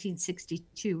was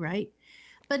 1962, right?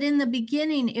 But in the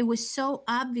beginning, it was so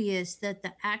obvious that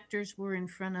the actors were in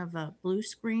front of a blue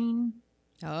screen.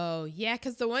 Oh, yeah,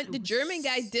 because the German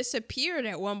guy disappeared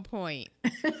at one point.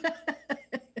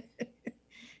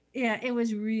 Yeah, it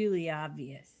was really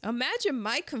obvious. Imagine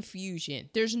my confusion.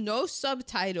 There's no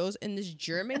subtitles, and this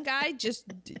German guy just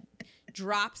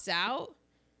drops out.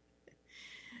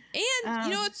 And,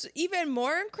 you know what's even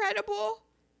more incredible?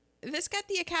 This got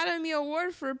the Academy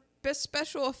Award for Best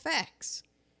Special Effects.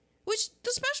 Which,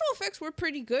 the special effects were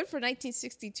pretty good for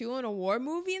 1962 in a war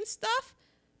movie and stuff.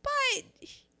 But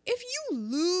if you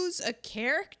lose a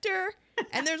character,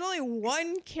 and there's only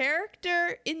one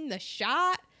character in the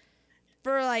shot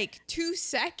for like 2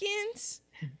 seconds,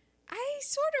 I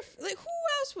sort of, like, who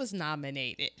else was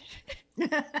nominated?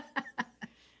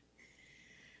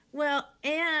 Well,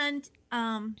 and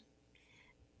a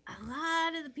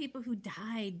lot of the people who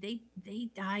died, they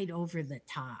died over the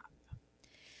top.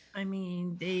 I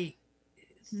mean,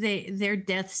 their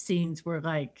death scenes were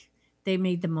like they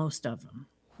made the most of them.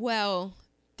 Well,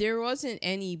 there wasn't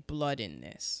any blood in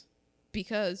this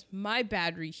because my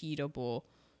bad reheatable,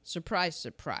 surprise,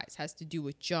 surprise, has to do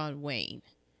with John Wayne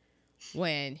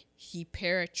when he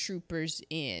paratroopers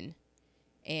in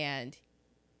and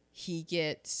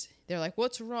they're like,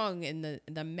 what's wrong? And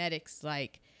the medic's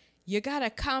like, you got a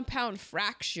compound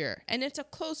fracture, and it's a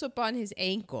close-up on his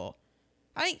ankle.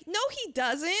 No, he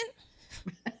doesn't.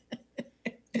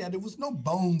 Yeah, there was no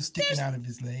bone sticking out of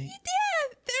his leg.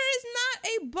 Yeah, there is not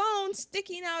a bone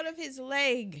sticking out of his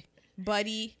leg,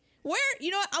 buddy.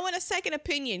 You know what? I want a second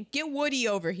opinion. Get Woody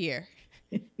over here.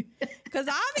 Because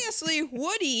obviously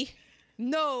Woody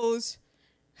knows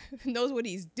what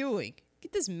he's doing.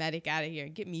 Get this medic out of here.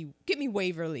 Get me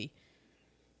Waverly.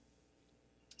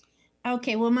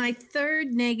 Okay, well, my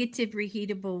third negative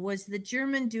reheatable was the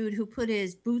German dude who put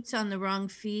his boots on the wrong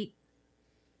feet.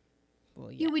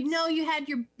 Well, yes. You would know you had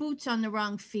your boots on the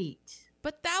wrong feet.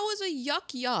 But that was a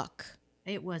yuck.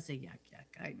 It was a yuck.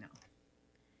 I know.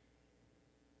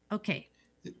 Okay.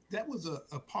 That was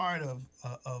a part of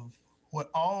what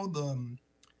all the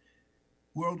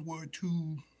World War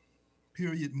II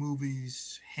period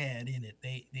movies had in it.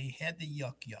 They had the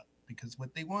yuck because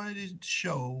what they wanted to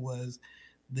show was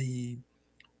the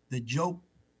joke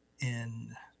and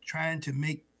trying to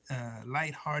make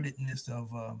lightheartedness of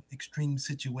extreme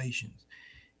situations.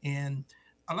 And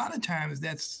a lot of times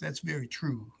that's very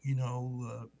true,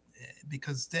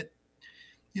 because that,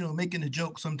 making a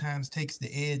joke sometimes takes the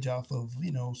edge off of,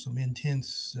 some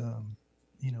intense,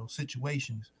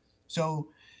 situations. So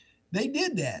they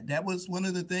did that. That was one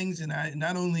of the things, and I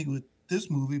not only with this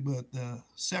movie, but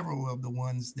several of the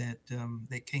ones that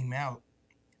came out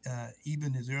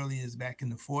even as early as back in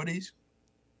the 40s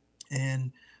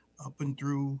and up and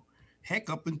through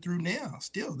now.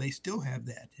 They still have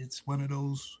that. It's one of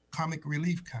those comic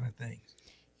relief kind of things.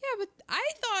 Yeah, but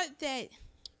I thought that,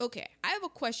 okay, I have a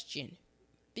question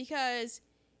because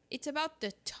it's about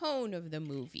the tone of the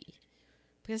movie.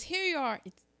 Because here you are,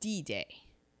 it's D-Day.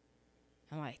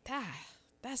 I'm like,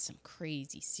 that's some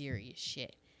crazy serious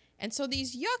shit. And so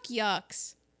these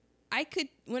yucks,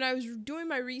 when I was doing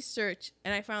my research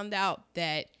and I found out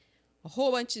that a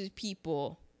whole bunch of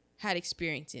people had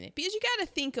experience in it. Because you got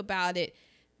to think about it.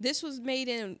 This was made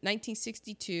in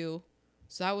 1962.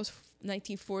 So that was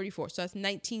 1944. So that's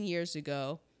 19 years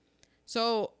ago.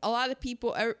 So a lot of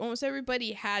people, almost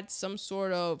everybody had some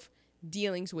sort of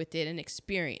dealings with it and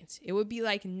experience. It would be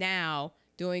like now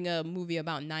doing a movie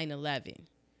about 9/11.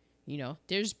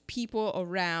 There's people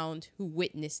around who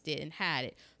witnessed it and had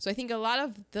it. So I think a lot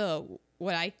of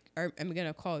what I'm going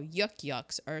to call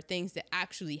yucks are things that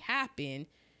actually happen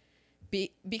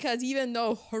because even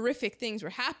though horrific things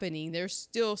were happening, there's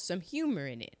still some humor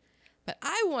in it. But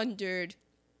I wondered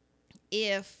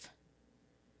if,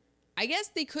 I guess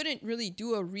they couldn't really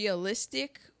do a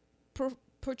realistic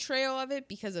portrayal of it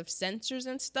because of censors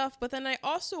and stuff. But then I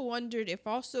also wondered if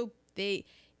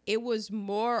it was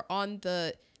more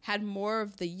had more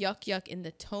of the yuck in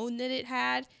the tone that it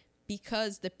had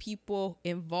because the people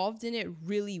involved in it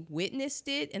really witnessed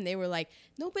it and they were like,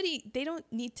 they don't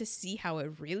need to see how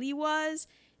it really was.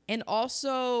 And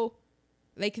also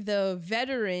like the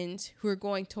veterans who are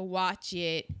going to watch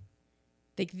it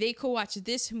like they could watch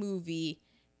this movie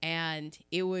and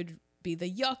it would be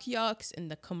the yucks and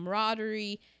the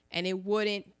camaraderie, and it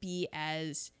wouldn't be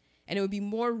as, and it would be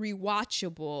more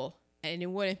rewatchable, and it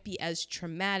wouldn't be as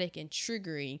traumatic and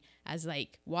triggering as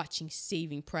like watching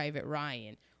Saving Private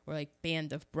Ryan or like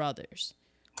Band of Brothers.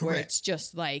 Correct. Where it's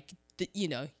just like, you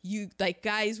know, you like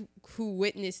guys who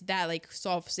witnessed that, like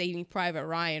saw Saving Private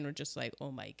Ryan, are just like,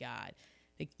 oh my God,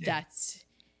 like that's,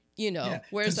 you know,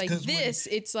 whereas like this,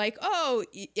 it's like, oh,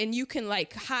 and you can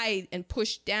like hide and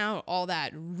push down all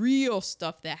that real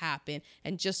stuff that happened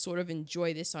and just sort of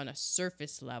enjoy this on a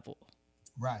surface level.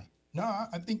 Right. No,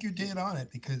 I think you're dead on it,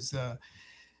 because,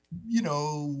 you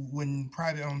know, when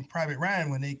Private Ryan,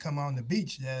 when they come on the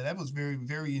beach, that was very,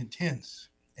 very intense.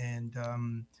 And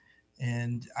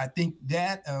I think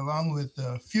that, along with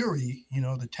Fury, you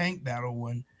know, the tank battle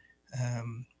one,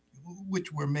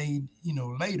 which were made, you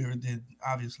know, later than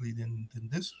obviously than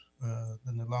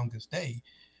The Longest Day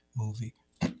movie,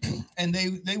 and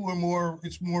they were more,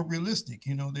 it's more realistic.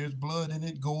 You know, there's blood in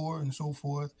it, gore, and so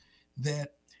forth,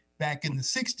 that back in the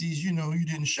 60s, you know, you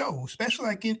didn't show, especially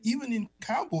like even in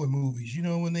cowboy movies, you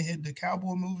know, when they had the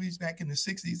cowboy movies back in the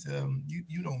 60s,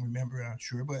 you don't remember, I'm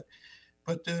sure, but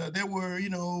there were, you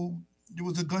know, there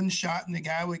was a gunshot and the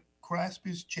guy would grasp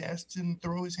his chest and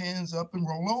throw his hands up and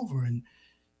roll over. And,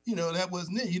 you know, that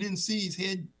wasn't it. You didn't see his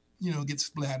head, you know, get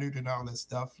splattered and all that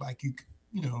stuff like you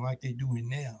know, like they're doing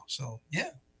now. So,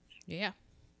 yeah. Yeah.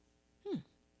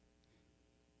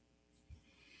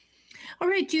 All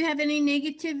right. Do you have any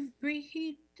negative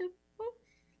reheatable?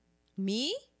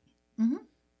 Me? Mm-hmm.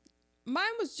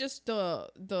 Mine was just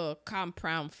the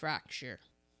compound fracture.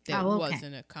 That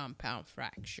wasn't a compound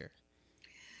fracture.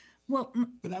 Well,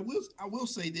 but I will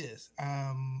say this.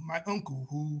 My uncle,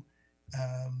 who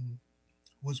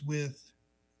was with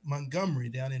Montgomery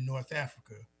down in North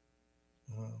Africa,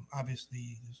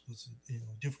 obviously this was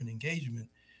a different engagement,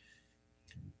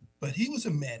 but he was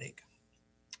a medic,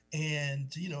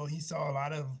 and you know, he saw a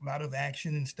lot of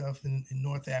action and stuff in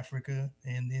North Africa,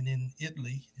 and then in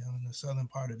Italy, you know, in the southern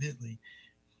part of Italy.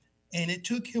 And it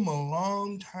took him a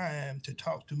long time to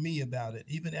talk to me about it,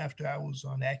 even after I was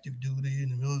on active duty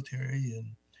in the military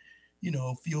and, you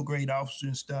know, field grade officer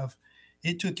and stuff.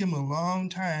 It took him a long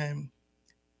time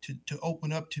to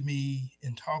open up to me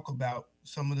and talk about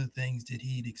some of the things that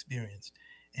he'd experienced.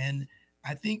 And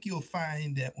I think you'll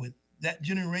find that with that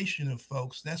generation of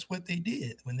folks, that's what they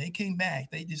did. When they came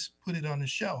back, they just put it on the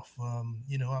shelf.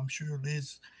 You know, I'm sure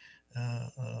Liz,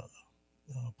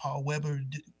 Paul Weber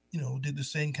did the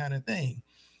same kind of thing.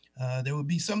 There would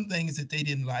be some things that they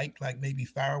didn't like maybe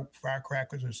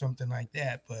firecrackers or something like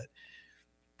that. But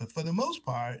for the most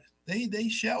part, they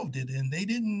shelved it, and they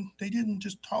didn't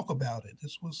just talk about it.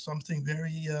 This was something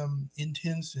very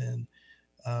intense and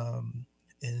a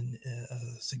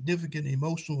significant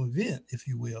emotional event, if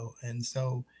you will. And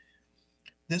so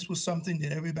this was something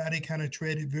that everybody kind of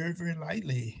treaded very, very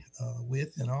lightly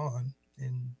with and on.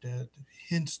 And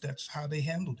hence, that's how they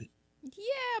handled it.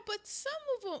 Yeah, but some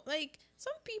of them, like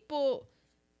some people,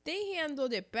 they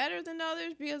handled it better than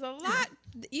others, because a lot,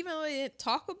 even though they didn't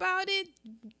talk about it,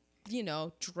 you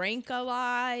know, drank a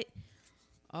lot.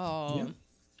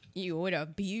 You would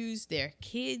abuse their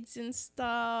kids and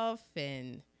stuff,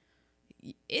 and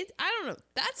I don't know.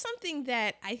 That's something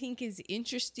that I think is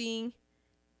interesting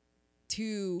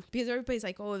too, because everybody's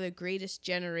like, oh, the greatest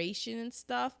generation and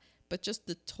stuff, but just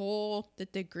the toll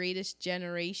that the greatest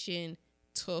generation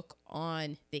took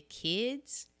on the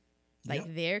kids,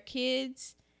 like their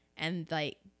kids, and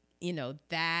like, you know,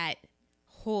 that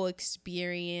whole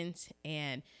experience.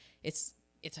 And it's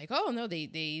like, oh no, they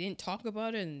didn't talk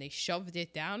about it and they shoved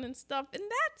it down and stuff, and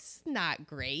that's not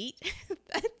great.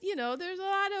 That, you know, there's a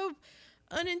lot of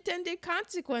unintended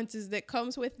consequences that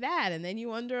comes with that. And then you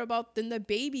wonder about the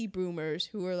baby boomers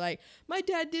who are like, my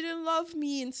dad didn't love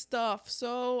me and stuff,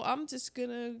 so I'm just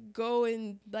gonna go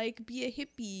and like be a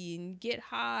hippie and get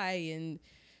high and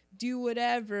do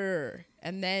whatever.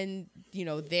 And then, you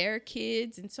know, their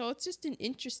kids. And so it's just an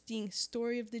interesting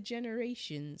story of the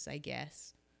generations, I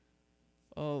guess.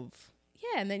 And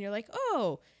then you're like,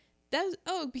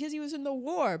 because he was in the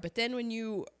war. But then when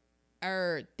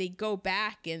they go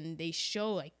back and they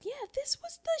show like, yeah, this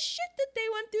was the shit that they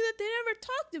went through that they never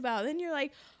talked about. Then you're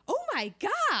like, oh my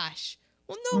gosh.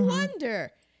 Well, no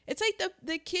wonder. It's like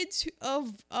the kids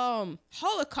of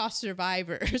Holocaust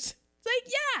survivors. It's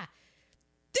like, yeah,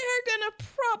 they're gonna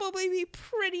probably be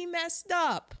pretty messed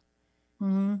up.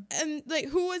 And like,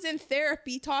 who was in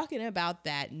therapy talking about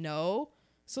that? No.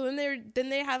 So then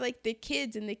they have like the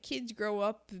kids, and the kids grow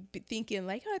up thinking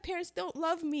like, oh, my parents don't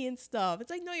love me and stuff. It's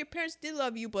like, no, your parents did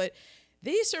love you, but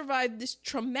they survived this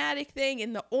traumatic thing,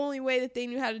 and the only way that they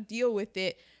knew how to deal with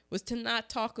it was to not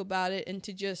talk about it and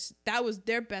to just, that was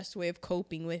their best way of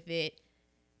coping with it.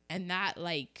 And that,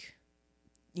 like,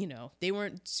 you know, they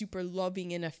weren't super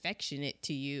loving and affectionate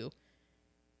to you.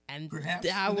 And Perhaps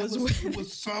that was it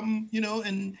was some, you know,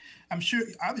 and I'm sure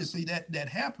obviously that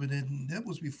happened, and that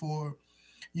was before,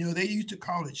 you know, they used to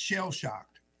call it shell shock,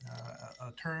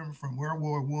 a term from World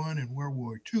War I and World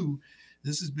War II.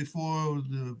 This is before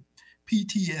the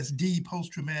PTSD,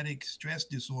 post-traumatic stress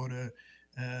disorder,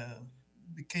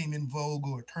 became in vogue,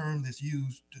 or a term that's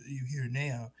used you hear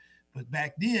now. But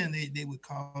back then they would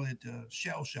call it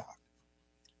shell shock,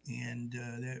 and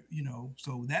you know,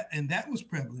 so that was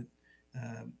prevalent.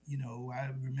 You know, I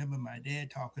remember my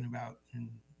dad talking about, and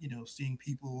you know, seeing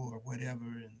people or whatever,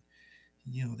 and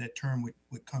you know, that term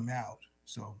would come out.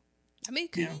 So, I mean,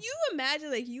 can you imagine,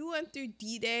 like, you went through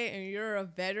D-Day and you're a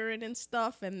veteran and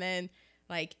stuff, and then,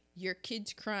 like, your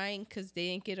kids crying because they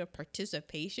didn't get a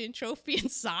participation trophy in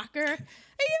soccer? And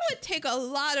it would take a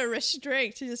lot of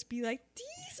restraint to just be like,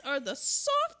 these are the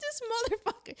softest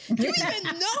motherfuckers. You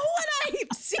even know what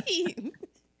I've seen.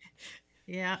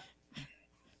 Yeah.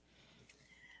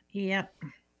 Yep.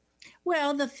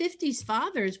 Well, the 50s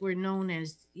fathers were known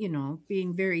as, you know,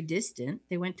 being very distant.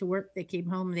 They went to work, they came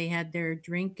home, they had their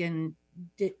drink and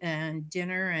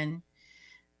dinner,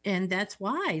 and that's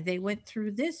why they went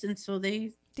through this. And so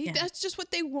that's just what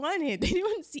they wanted. They didn't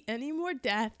want to see any more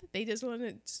death. They just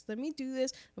wanted, just let me do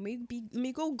this. Let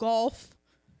me go golf.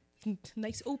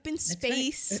 Nice open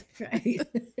space. That's right.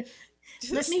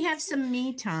 Let me have some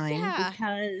me time,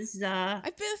 because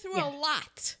I've been through a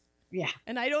lot. Yeah.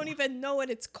 And I don't even know what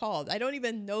it's called. I don't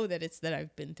even know that it's that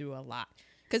I've been through a lot.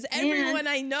 Because everyone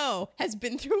I know has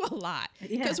been through a lot.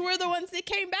 Because we're the ones that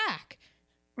came back.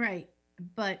 Right.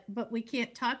 But we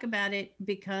can't talk about it,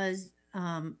 because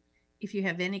if you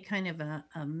have any kind of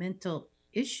a mental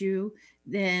issue,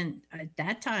 then at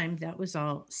that time that was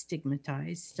all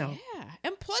stigmatized. So yeah.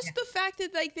 And plus the fact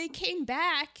that, like, they came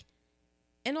back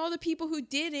and all the people who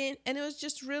didn't, and it was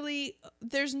just really,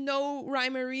 there's no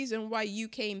rhyme or reason why you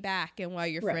came back and why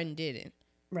your friend didn't.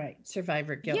 Right.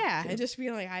 Survivor guilt. Yeah. And just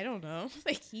being like, I don't know.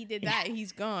 Like, he did that.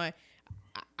 He's gone.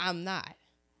 I'm not.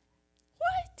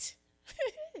 What?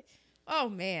 Oh,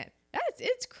 man.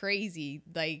 It's crazy.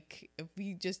 Like, if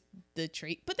we just, the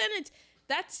trait. But then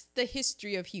that's the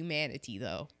history of humanity,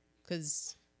 though.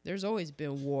 Because there's always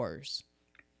been wars.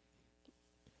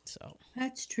 So.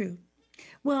 That's true.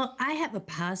 Well, I have a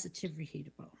positive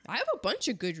reheatable. I have a bunch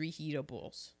of good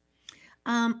reheatables.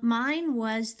 Mine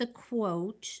was the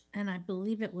quote, and I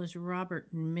believe it was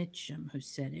Robert Mitchum who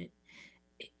said it.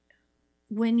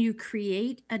 When you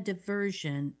create a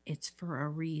diversion, it's for a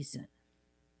reason.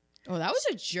 Oh, that was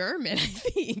a German, I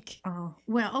think. Oh,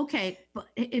 well, okay, but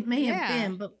it may have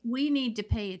been, but we need to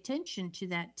pay attention to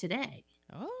that today.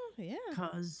 Oh, yeah.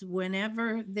 Because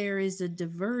whenever there is a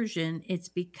diversion, it's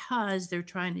because they're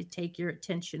trying to take your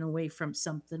attention away from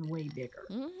something way bigger.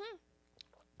 Mm-hmm.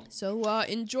 So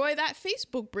enjoy that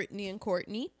Facebook, Brittany and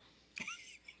Courtney.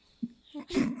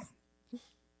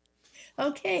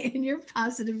 Okay, and your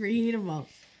positive reheatable.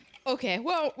 Okay,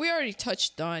 well, we already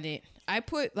touched on it. I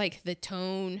put, like, the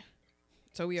tone,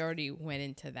 so we already went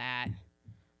into that.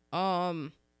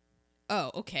 Oh,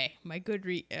 okay. My good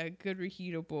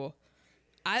reheatable.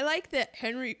 I like that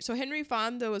Henry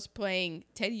Fonda was playing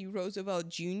Teddy Roosevelt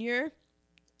Jr.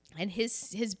 and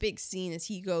his big scene is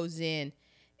he goes in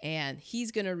and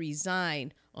he's going to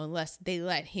resign unless they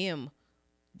let him,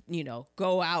 you know,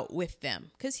 go out with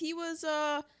them. Cuz he was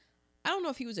I don't know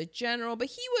if he was a general, but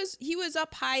he was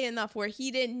up high enough where he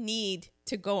didn't need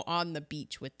to go on the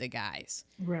beach with the guys.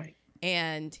 Right.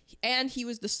 And he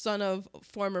was the son of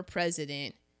former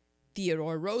president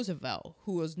Theodore Roosevelt,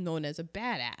 who was known as a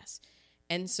badass.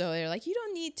 And so they're like, you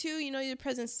don't need to, you know, you're the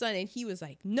president's son. And he was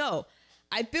like, no,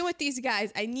 I've been with these guys.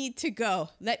 I need to go.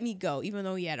 Let me go. Even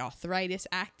though he had arthritis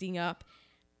acting up.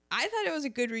 I thought it was a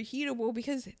good reheatable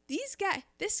because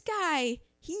this guy,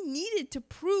 he needed to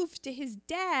prove to his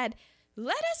dad,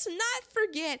 let us not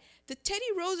forget that Teddy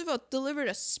Roosevelt delivered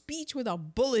a speech with a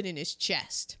bullet in his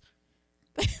chest.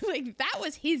 Like, that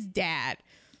was his dad.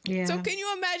 Yeah. So can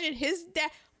you imagine his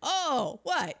dad? Oh,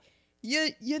 what?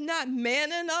 You're not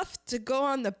man enough to go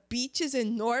on the beaches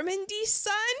in Normandy,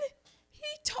 son?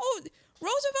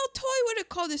 Roosevelt totally would have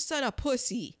called his son a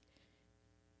pussy.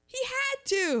 He had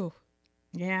to.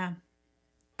 Yeah.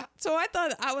 So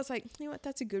I was like, you know what?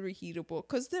 That's a good reheatable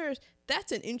because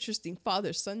that's an interesting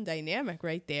father-son dynamic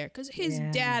right there. Because his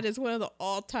dad is one of the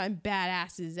all-time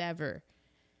badasses ever.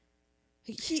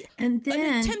 An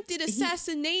attempted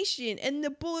assassination, and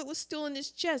the bullet was still in his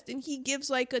chest, and he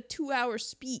gives like a 2-hour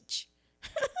speech.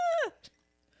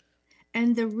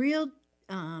 And the real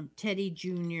Teddy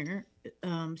Jr.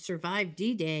 Survived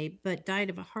D-Day, but died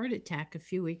of a heart attack a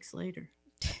few weeks later.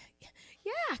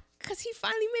 Yeah, because he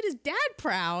finally made his dad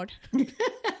proud.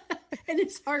 And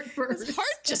his heart burst. His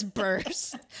heart just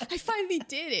burst. I finally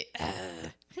did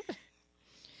it.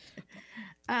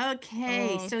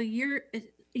 Okay, so you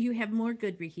have more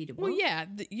good reheatables. Well, yeah,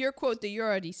 your quote that you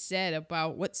already said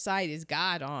about what side is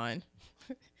God on.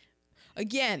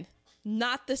 Again,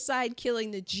 not the side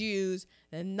killing the Jews,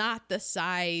 and not the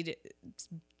side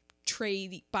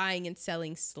buying and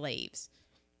selling slaves.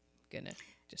 Gonna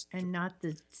just and not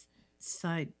the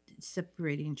side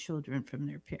separating children from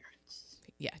their parents.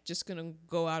 Yeah, just gonna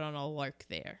go out on a lark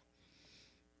there.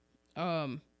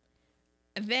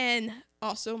 Then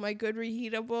also my good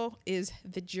reheatable is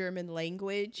the German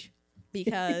language,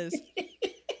 because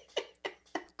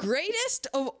greatest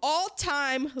of all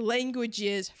time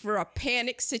languages for a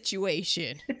panic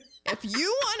situation. If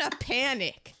you want to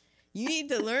panic, you need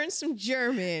to learn some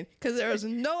German, because there is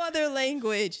no other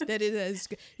language that is as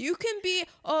good. You can be,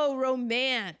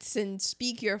 romance and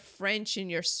speak your French and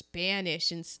your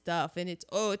Spanish and stuff, and it's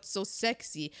so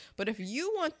sexy. But if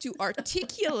you want to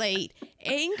articulate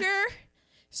anger,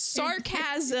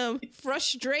 sarcasm,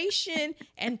 frustration,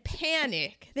 and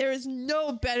panic, there is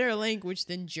no better language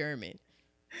than German.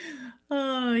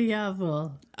 Oh,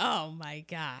 jawohl. Oh my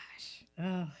gosh.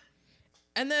 Oh.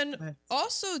 And then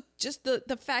also just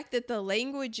the fact that the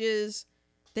languages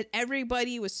that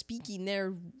everybody was speaking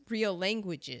their real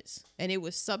languages, and it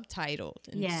was subtitled.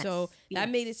 And so that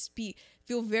made it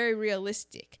feel very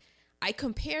realistic. I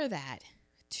compare that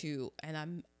to,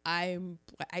 and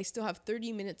I still have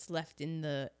 30 minutes left in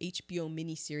the HBO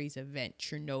miniseries event,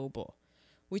 Chernobyl,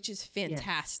 which is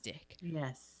fantastic.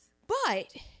 Yes. But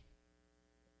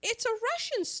it's a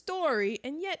Russian story,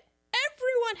 and yet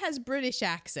everyone has British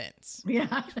accents.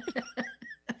 Yeah.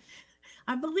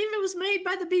 I believe it was made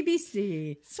by the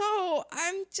BBC. So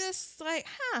I'm just like,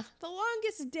 The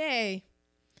Longest Day.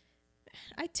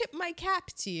 I tip my cap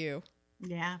to you.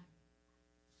 Yeah.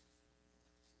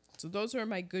 So those are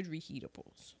my good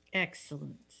reheatables.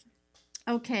 Excellent.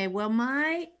 Okay, well,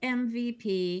 my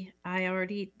MVP, I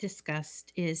already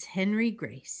discussed, is Henry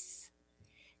Grace.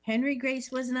 Henry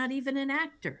Grace was not even an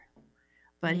actor,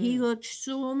 but he looked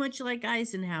so much like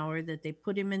Eisenhower that they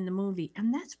put him in the movie.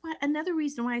 And that's another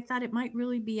reason why I thought it might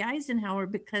really be Eisenhower,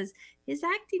 because his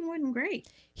acting wasn't great.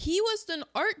 He was an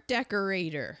art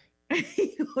decorator.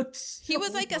 He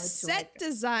was like a set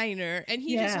designer, and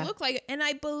he just looked like, and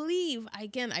I believe,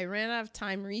 again, I ran out of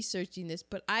time researching this,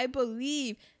 but I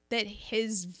believe that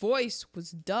his voice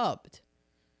was dubbed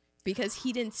because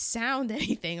he didn't sound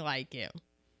anything like him.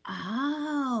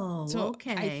 Oh, so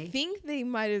okay. I think they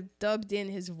might have dubbed in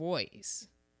his voice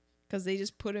because they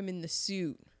just put him in the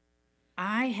suit.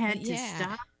 I had to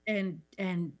stop and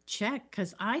check,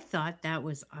 because I thought that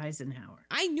was Eisenhower.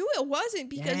 I knew it wasn't,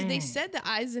 because they said that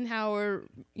Eisenhower,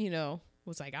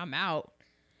 was like, I'm out.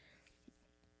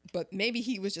 But maybe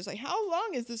he was just like, how long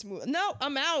is this movie? No,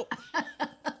 I'm out.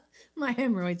 My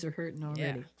hemorrhoids are hurting already.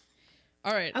 Yeah.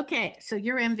 All right. Okay, so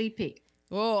you're MVP.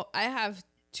 Well, I have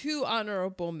 2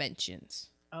 honorable mentions.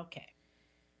 Okay.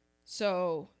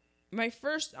 So my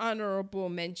first honorable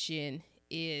mention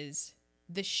is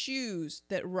the shoes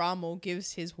that Rommel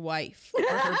gives his wife for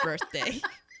her birthday.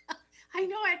 I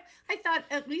know. I thought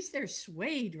at least they're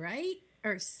suede, right?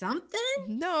 Or something?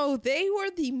 No, they were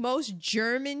the most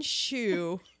German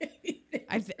shoe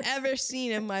I've ever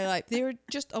seen in my life. They were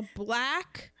just a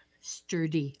black...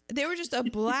 Sturdy. They were just a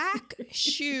black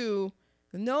shoe.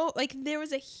 No, like there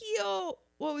was a heel.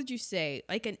 What would you say?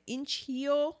 Like an inch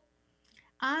heel?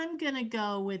 I'm going to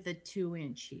go with a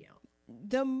 2-inch heel.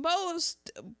 The most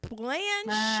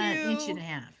bland shoe. Inch and a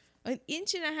half. An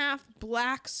inch and a half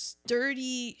black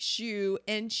sturdy shoe,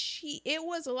 and it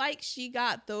was like she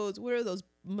got those, what are those,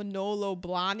 Manolo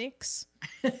Blahniks?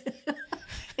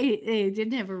 It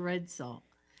didn't have a red sole.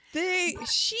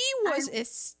 She was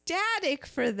ecstatic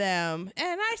for them,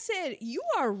 and I said, you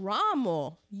are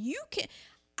Rommel,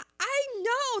 I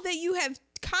know that you have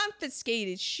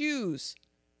confiscated shoes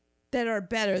that are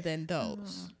better than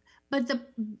those. But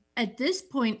at this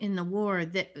point in the war,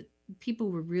 that people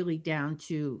were really down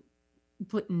to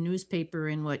putting newspaper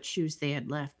in what shoes they had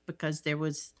left, because there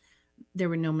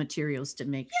were no materials to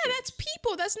make. Yeah, that's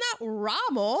people. That's not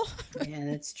Rommel. Yeah,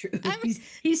 that's true.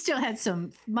 He still had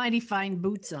some mighty fine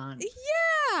boots on.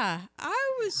 Yeah,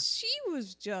 she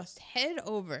was just head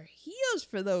over heels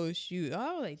for those shoes.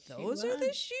 I was like, those are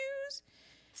the shoes?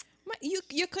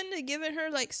 You couldn't have given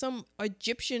her like some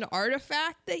Egyptian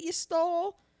artifact that you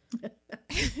stole?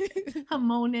 A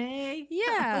Monet.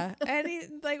 Yeah,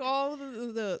 and like all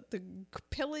the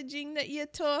pillaging that you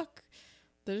took.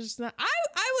 There's not.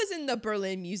 I was in the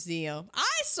Berlin Museum.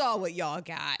 I saw what y'all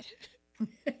got.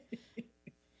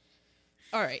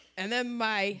 All right, and then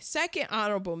my second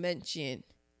honorable mention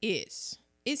is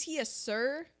he a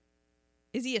Sir?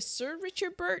 Is he a Sir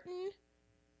Richard Burton?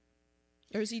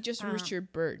 Or is he just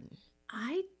Richard Burton?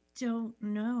 I don't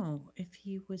know if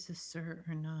he was a sir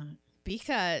or not.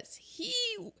 Because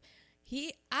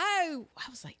I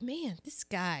was like, man, this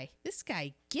guy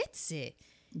gets it.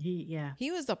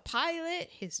 He was a pilot.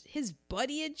 His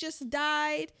buddy had just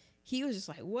died. He was just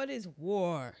like, what is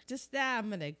war? Just that I'm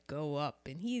gonna go up.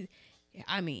 And you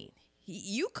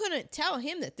couldn't tell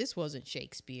him that this wasn't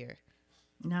Shakespeare.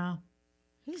 No.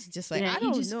 He's just like, I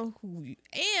don't know who you...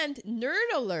 And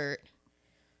nerd alert,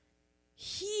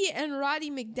 he and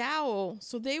Roddy McDowall,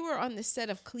 so they were on the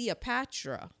set of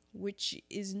Cleopatra, which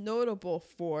is notable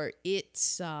for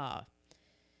its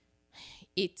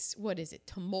what is it,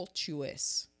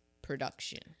 tumultuous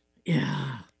production.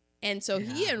 Yeah. And so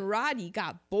he and Roddy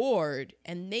got bored,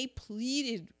 and they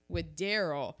pleaded with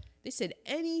Daryl. They said,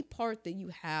 any part that you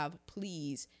have,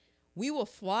 please, we will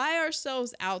fly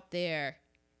ourselves out there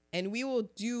and we will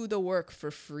do the work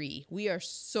for free. We are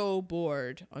so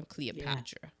bored on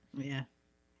Cleopatra. Yeah.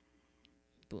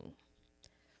 Boom.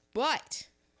 But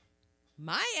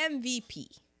my MVP.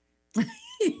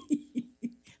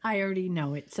 I already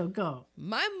know it, so go.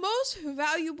 My most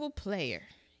valuable player.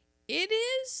 It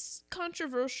is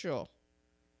controversial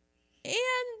and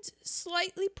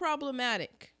slightly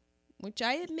problematic, which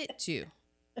I admit to.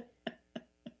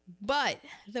 But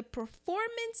the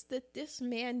performance that this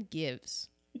man gives,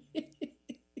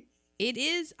 it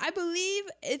is, I believe,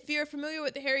 if you're familiar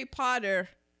with Harry Potter,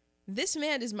 this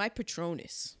man is my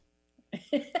Patronus.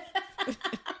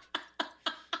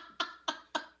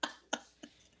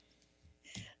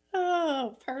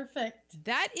 Oh, perfect.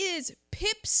 That is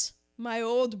Pips, my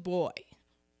old boy.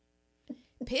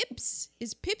 Pips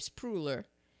is Pips Pruler.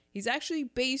 He's actually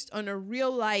based on a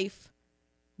real life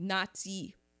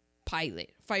Nazi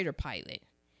fighter pilot.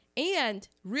 And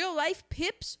real life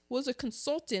Pips was a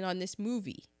consultant on this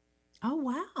movie. Oh,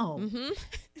 wow. Mm-hmm.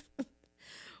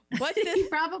 But he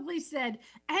probably said,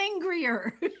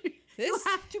 angrier. You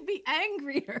have to be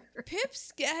angrier.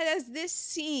 Pips has this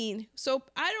scene. So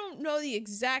I don't know the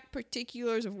exact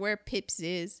particulars of where Pips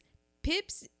is.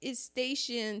 Pips is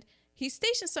stationed. He's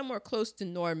stationed somewhere close to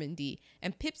Normandy.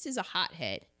 And Pips is a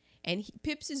hothead. And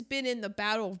Pips has been in the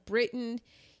Battle of Britain.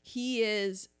 He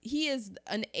is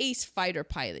an ace fighter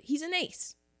pilot. He's an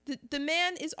ace. The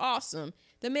man is awesome.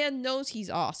 The man knows he's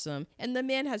awesome. And the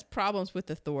man has problems with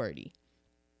authority.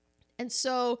 And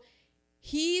so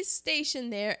he's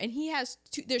stationed there, and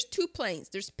there's two planes.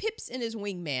 There's Pips and his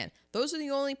wingman. Those are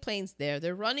the only planes there.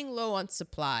 They're running low on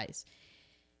supplies.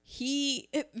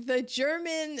 The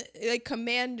German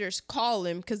commanders call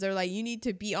him because they're like, you need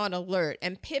to be on alert.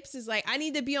 And Pips is like, I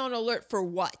need to be on alert for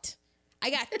what?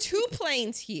 I got two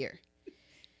planes here.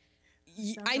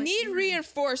 I need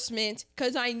reinforcement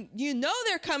because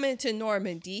they're coming to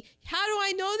Normandy. How do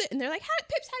I know that? And they're like,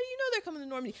 Pips, how do you know they're coming to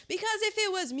Normandy? Because if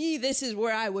it was me, this is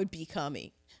where I would be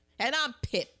coming. And I'm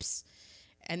Pips.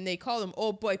 And they call him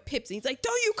old boy Pips. And he's like,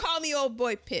 don't you call me old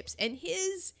boy Pips. And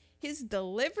his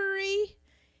delivery,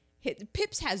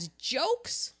 Pips has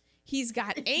jokes. He's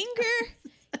got anger.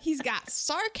 He's got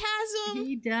sarcasm.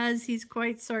 He does. He's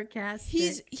quite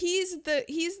sarcastic. He's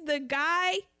the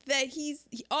guy that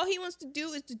all he wants to do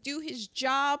is to do his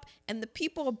job, and the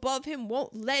people above him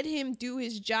won't let him do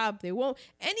his job. They won't.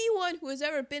 Anyone who has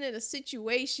ever been in a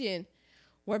situation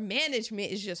where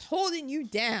management is just holding you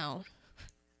down,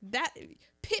 that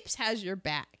Pips has your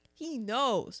back. He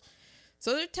knows.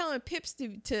 So they're telling Pips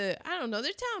to I don't know,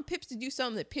 they're telling Pips to do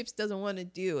something that Pips doesn't want to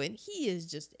do, and he is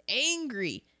just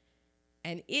angry.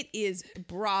 And it is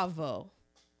bravo.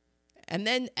 And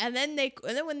then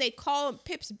when they call him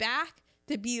Pips back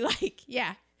to be like,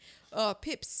 yeah,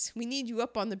 Pips, we need you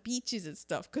up on the beaches and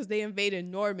stuff because they invaded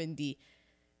Normandy.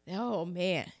 Oh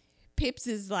man, Pips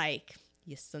is like,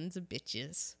 you sons of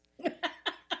bitches.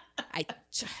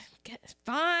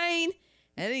 Fine.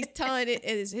 And then he's telling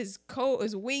his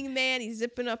wingman, he's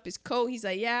zipping up his coat. He's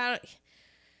like, yeah,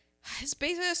 it's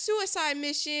basically a suicide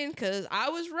mission because I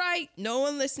was right. No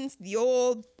one listens to the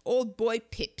old boy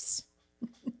Pips.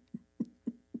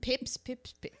 Pips.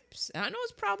 And I know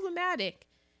it's problematic.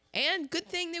 And good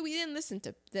thing that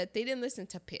they didn't listen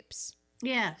to Pips.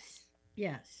 Yes.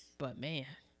 But man.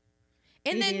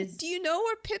 And do you know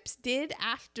what Pips did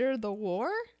after the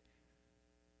war?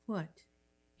 What?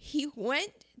 He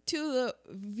went to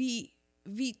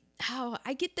the Oh,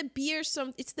 I get the beer.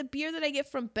 It's the beer that I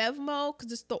get from Bevmo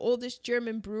because it's the oldest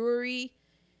German brewery.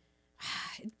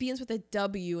 It begins with a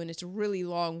W and it's a really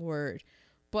long word.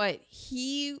 But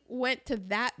he went to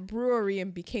that brewery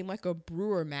and became like a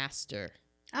brewer master.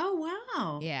 Oh,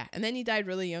 wow. Yeah, and then he died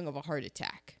really young of a heart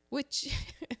attack, which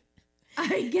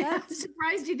I guess. I'm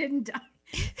surprised he didn't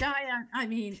die on, I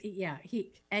mean, yeah,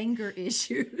 anger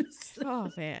issues.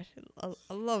 Oh man,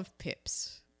 I love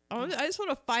Pips. I just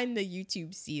want to find the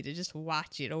YouTube seed and just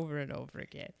watch it over and over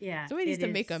again. Yeah. Somebody needs to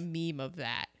make a meme of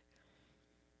that.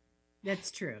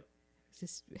 That's true.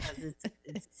 Just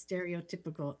It's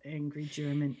stereotypical angry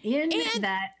German in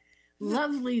that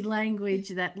lovely language,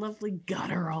 that lovely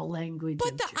guttural language.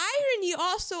 But the irony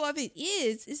also of it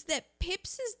is that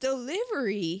Pips's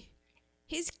delivery,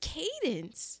 his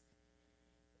cadence,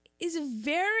 is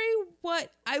very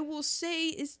what I will say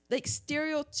is like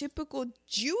stereotypical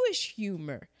Jewish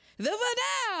humor. The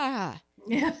vada,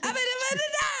 Yeah. yeah.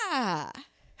 Yeah.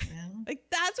 Like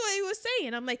that's what he was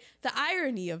saying. I'm like, the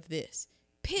irony of this.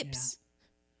 Pips.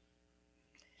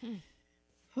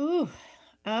 Whew.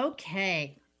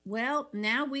 Okay. Well,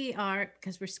 now we are,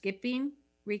 because we're skipping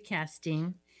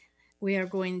recasting, we are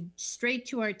going straight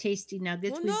to our tasty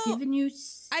nuggets. Well, We've no. given you.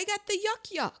 I got the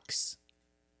yucks.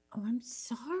 Oh, I'm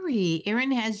sorry.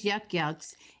 Erin has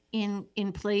yucks in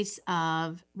place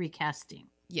of recasting.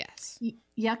 Yes.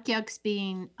 Yucks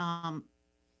being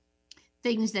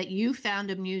things that you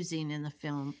found amusing in the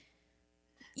film.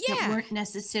 Yeah. That weren't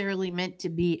necessarily meant to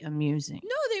be amusing.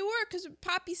 No, they were because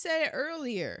Poppy said it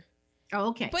earlier. Oh,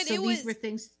 okay. But so these were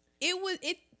things.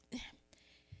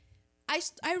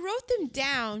 I wrote them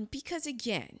down because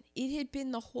again, it had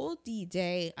been the whole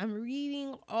D-Day. I'm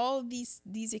reading all of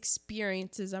these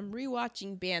experiences. I'm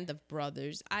rewatching Band of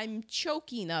Brothers. I'm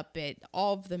choking up at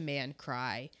all of the man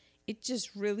cry. It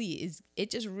just really is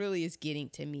getting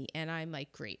to me. And I'm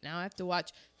like, great, now I have to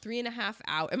watch 3.5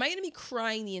 hours. Am I going to be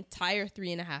crying the entire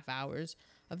 3.5 hours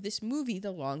of this movie,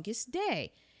 The Longest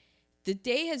Day? The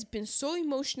day has been so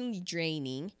emotionally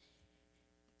draining.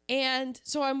 And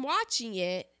so I'm watching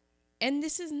it, and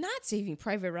this is not Saving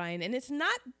Private Ryan, and it's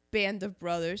not Band of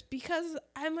Brothers, because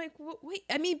I'm like, wait,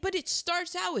 I mean, but it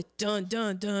starts out with dun,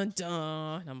 dun, dun,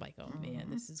 dun. And I'm like, oh man,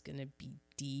 this is going to be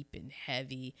deep and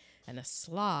heavy and a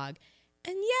slog.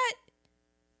 And yet,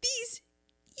 these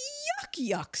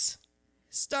yucks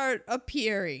start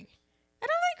appearing. And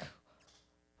I'm like,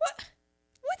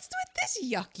 what's with this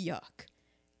yuck?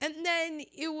 And then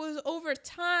it was over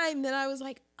time that I was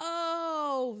like,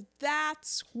 oh,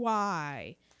 that's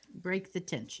why. Break the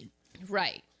tension.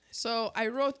 Right. So I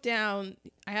wrote down,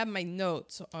 I have my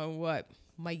notes on what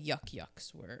my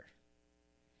yucks were.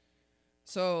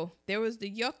 So there was the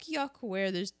yuck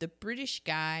where there's the British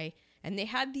guy, and they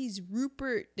had these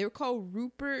they were called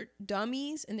Rupert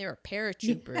dummies, and they were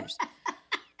paratroopers.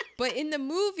 But in the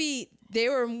movie, they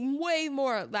were way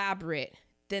more elaborate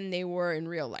than they were in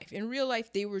real life. In real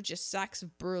life, they were just sacks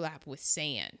of burlap with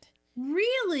sand.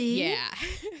 Really? Yeah.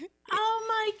 Oh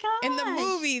my god. In the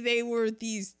movie, they were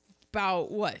these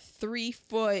about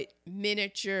 3-foot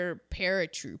miniature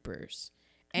paratroopers.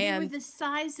 And they were the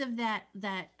size of that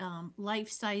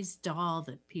life-size doll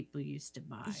that people used to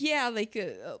buy. Yeah, like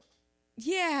a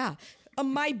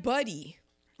My Buddy.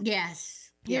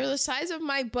 Yes. They were the size of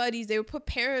My Buddies. They would put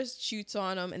parachutes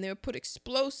on them, and they would put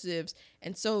explosives,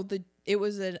 and so it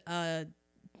was a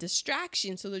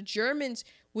distraction. So the Germans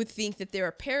would think that they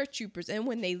were paratroopers, and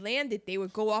when they landed, they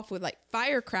would go off with like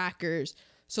firecrackers.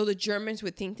 So the Germans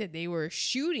would think that they were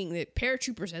shooting, that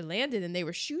paratroopers had landed and they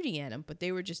were shooting at them, but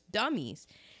they were just dummies.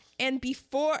 And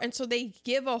so they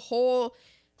give a whole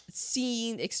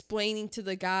scene explaining to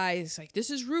the guys, like, this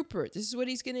is Rupert, this is what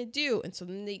he's going to do. And so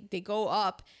then they go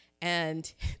up,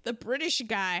 and the British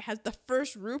guy has the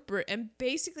first Rupert and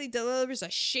basically delivers a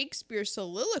Shakespeare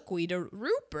soliloquy to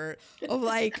Rupert of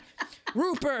like,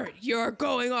 Rupert, you're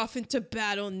going off into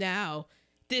battle now.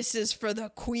 This is for the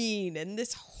Queen. And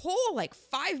this whole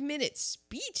 5-minute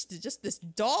speech to just this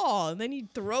doll. And then he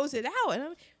throws it out. And I'm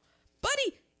like,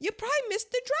 buddy, you probably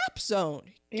missed the drop zone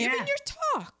given your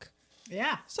talk.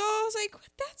 Yeah. So I was like,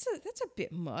 that's a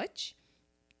bit much.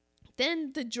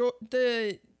 Then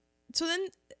so then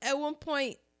at one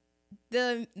point,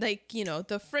 the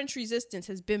French resistance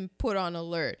has been put on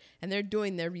alert, and they're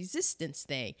doing their resistance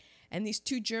thing. And these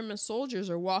two German soldiers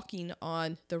are walking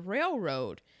on the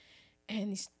railroad,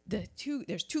 and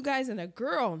there's two guys and a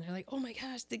girl, and they're like, oh my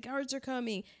gosh, the guards are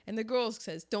coming. And the girl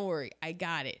says, don't worry, I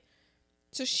got it.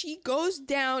 So she goes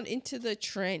down into the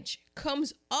trench,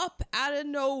 comes up out of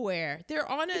nowhere. They're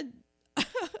on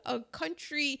a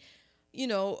country,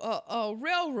 a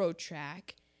railroad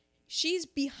track. She's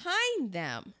behind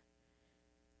them.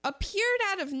 appeared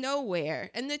out of nowhere,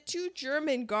 and the two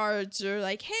German guards are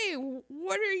like, "Hey,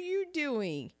 what are you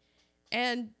doing?"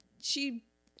 And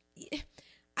I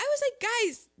was like,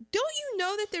 "Guys, don't you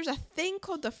know that there's a thing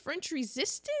called the French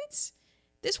Resistance?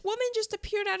 This woman just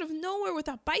appeared out of nowhere with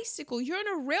a bicycle. You're on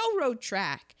a railroad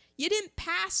track. You didn't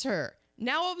pass her.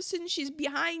 Now all of a sudden she's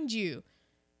behind you.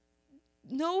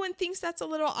 No one thinks that's a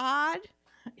little odd?"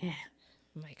 Yeah.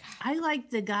 Oh my God. I like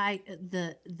the guy,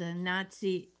 the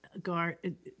Nazi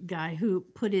guy who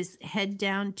put his head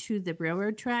down to the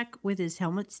railroad track with his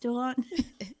helmet still on.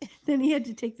 Then he had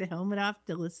to take the helmet off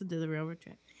to listen to the railroad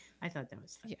track. I thought that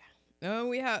was fun. Yeah.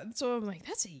 So I'm like,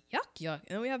 that's a yuck. And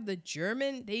then we have the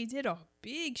German. They did a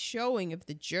big showing of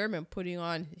the German putting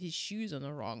on his shoes on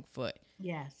the wrong foot.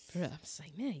 Yes. I was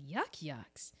like, man,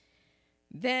 yucks.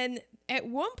 Then at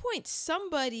one point,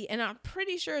 somebody, and I'm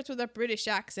pretty sure it's with a British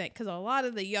accent, because a lot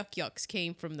of the yucks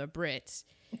came from the Brits.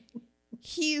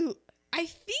 It's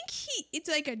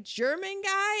like a German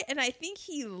guy, and I think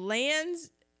he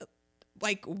lands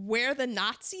like where the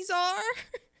Nazis are.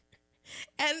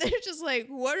 And they're just like,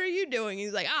 "What are you doing?"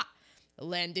 He's like,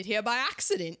 landed here by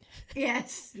accident.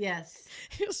 Yes. It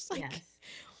was like, Yes.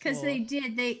 Because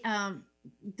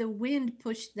the wind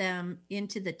pushed them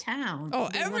into the town. oh,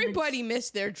 everybody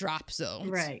missed their drop zones.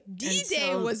 Right.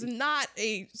 D-Day was not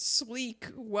a sleek,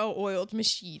 well-oiled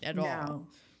machine at all. No.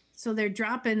 So they're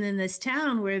dropping in this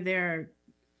town where there are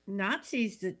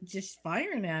Nazis that just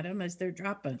firing at them as they're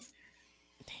dropping.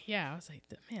 Yeah, I was like,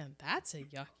 man, that's a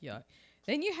yuck.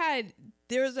 Then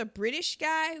there was a British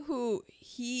guy who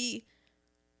he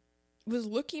was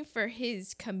looking for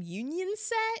his communion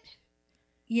set.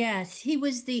 Yes, he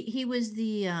was the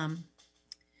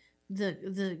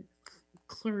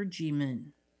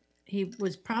clergyman. He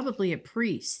was probably a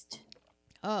priest.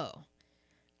 Oh,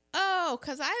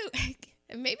 because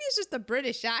maybe it's just the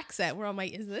British accent where I'm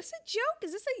like, is this a joke?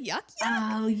 Is this a yuck?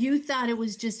 Oh, you thought it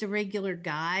was just a regular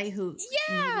guy who?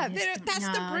 Yeah, that's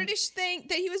the British thing,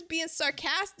 that he was being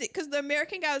sarcastic because the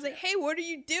American guy was like, "Hey, what are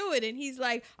you doing?" And he's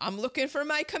like, "I'm looking for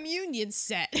my communion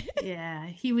set." Yeah,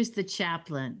 he was the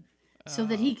chaplain, so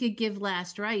that he could give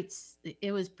last rites.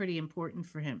 It was pretty important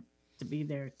for him to be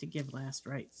there to give last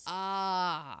rites.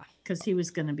 Because he was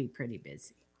going to be pretty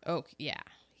busy. Oh, yeah,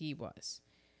 he was.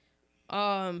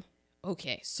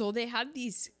 Okay, so they had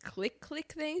these click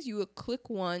things. You would click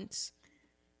once,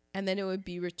 and then it would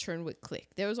be returned with click.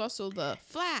 There was also the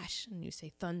flash, and you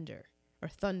say thunder, or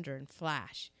thunder and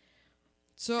flash.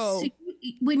 So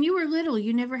when you were little,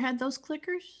 you never had those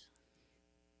clickers?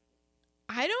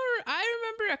 I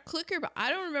remember a clicker, but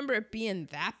I don't remember it being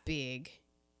that big.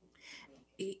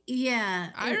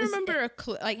 Yeah. I remember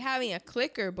having a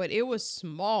clicker, but it was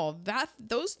small.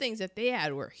 Those things that they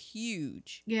had were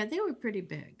huge. Yeah, they were pretty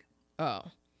big.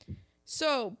 Oh.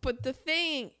 So, but the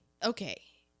thing, okay.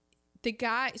 The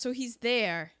guy, so he's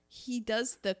there. He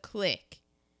does the click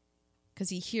because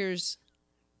he hears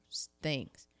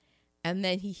things. And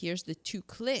then he hears the two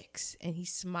clicks and he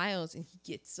smiles and he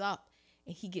gets up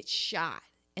and he gets shot.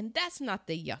 And that's not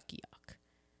the yuck.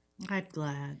 I'm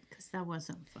glad, because that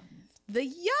wasn't fun.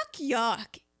 The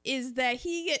yuck is that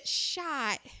he gets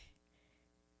shot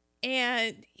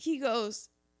and he goes,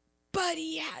 "But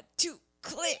he had two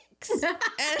clicks."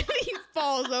 And he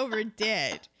falls over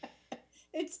dead.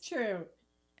 It's true.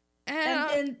 And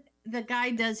then the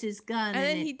guy does his gun. And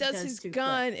then he does his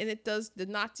gun, clicks. and the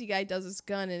Nazi guy does his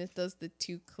gun, and it does the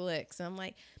two clicks. I'm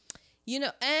like,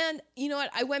 and you know what?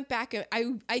 I went back and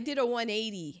I did a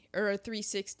 180 or a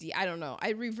 360. I don't know. I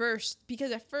reversed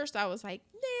because at first I was like,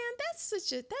 man, that's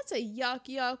a yuck.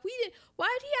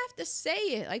 Why do you have to say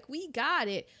it? Like, we got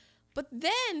it. But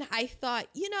then I thought,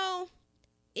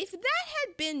 if that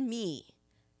had been me,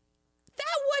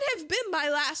 that would have been my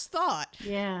last thought.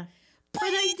 Yeah. But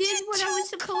I did what I was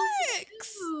supposed to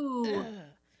do.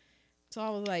 So I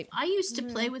was like, I used to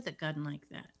play with a gun like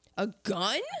that. a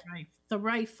gun? The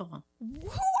rifle. Who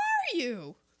are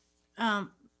you?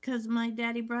 Because my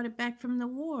daddy brought it back from the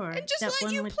war. And just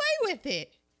let you play with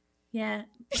it. Yeah.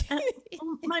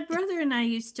 My brother and I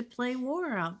used to play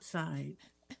war outside.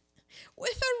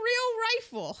 With a real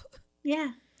rifle.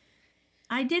 Yeah.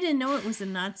 I didn't know it was a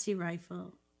Nazi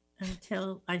rifle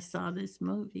until I saw this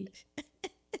movie.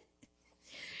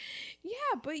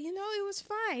 Yeah, but it was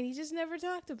fine. He just never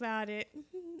talked about it.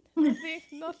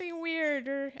 Nothing weird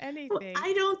or anything. Well,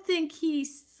 I don't think he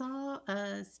saw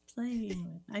us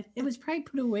playing with it. It was probably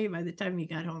put away by the time he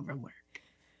got home from work.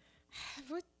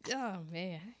 Oh,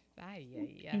 man. Ay.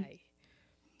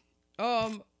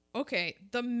 Okay.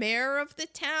 The mayor of the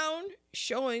town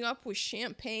showing up with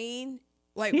champagne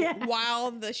like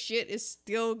while the shit is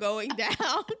still going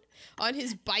down on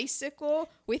his bicycle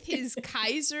with his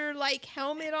Kaiser like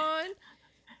helmet on.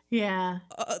 Yeah.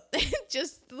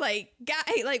 Just like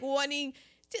guy like wanting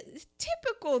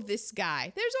typical this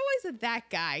guy. There's always that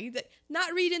guy that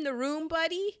not reading the room,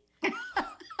 buddy.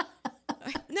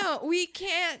 No, we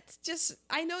can't just,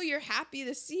 I know you're happy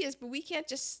to see us, but we can't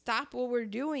just stop what we're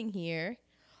doing here.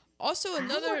 Also,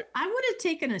 another. I would have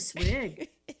taken a swig.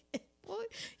 Well,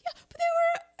 yeah, but they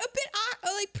were a bit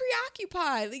like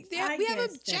preoccupied. Like we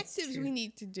have objectives we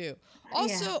need to do.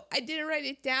 Also, I didn't write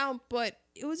it down, but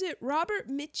was it Robert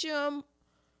Mitchum,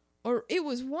 or it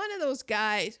was one of those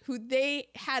guys who they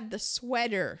had the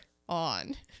sweater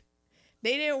on.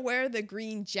 They didn't wear the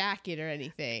green jacket or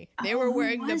anything. They were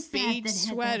wearing the beige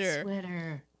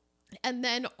sweater. And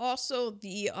then also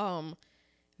the I'm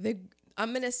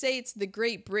gonna say it's the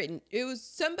Great Britain. It was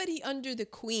somebody under the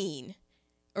Queen,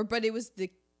 but it was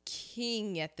the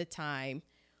King at the time.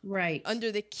 Right.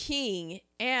 Under the King.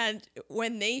 And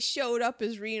when they showed up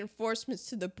as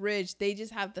reinforcements to the bridge, they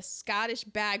just have the Scottish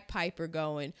bagpiper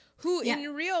going, who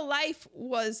in real life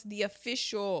was the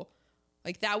official.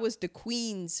 Like that was the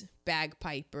Queen's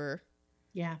bagpiper.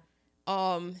 Yeah.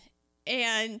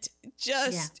 And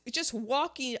just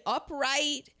walking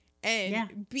upright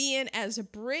and being as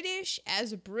British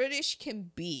can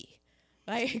be.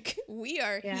 Like we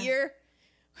are here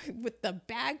with the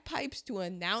bagpipes to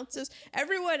announce us.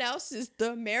 Everyone else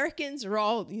the Americans are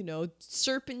all,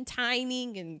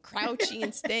 serpentining and crouching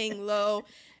and staying low.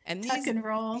 And tuck and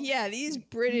roll. Yeah, these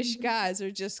British guys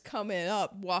are just coming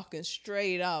up, walking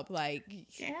straight up. Like,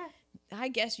 I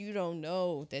guess you don't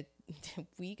know that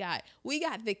we got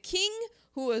the king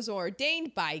who was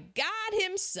ordained by God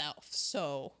himself.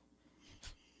 So,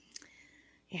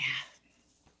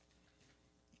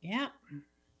 yeah.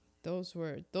 Those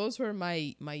were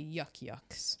my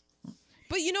yucks.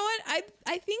 But you know what?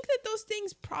 I think that those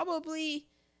things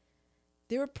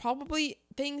there were probably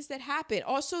things that happened.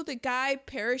 Also, the guy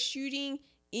parachuting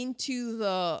into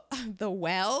the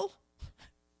well.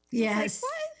 Yes. Like,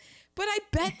 what? But I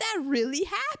bet that really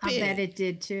happened. I bet it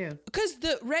did too. Because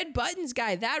the Red Buttons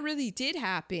guy, that really did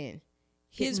happen.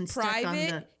 His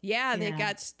private, they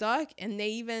got stuck, and they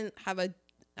even have I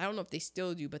don't know if they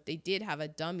still do, but they did have a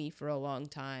dummy for a long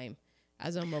time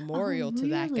as a memorial to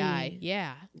that guy.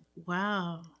 Yeah.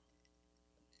 Wow.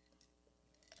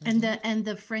 And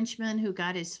the Frenchman who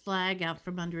got his flag out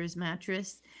from under his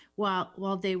mattress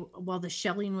while the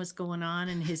shelling was going on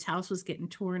and his house was getting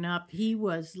torn up, he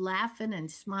was laughing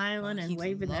and smiling and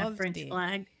waving that French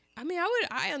flag. I mean,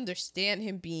 I understand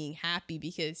him being happy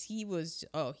because he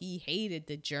hated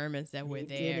the Germans that were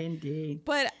there. He did indeed.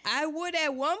 But I would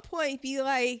at one point be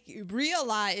like,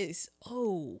 realize,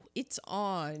 it's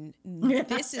on.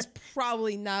 This is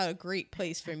probably not a great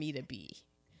place for me to be.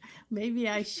 Maybe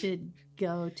I should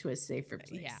go to a safer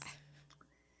place. Yeah.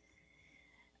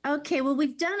 Okay, well,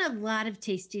 we've done a lot of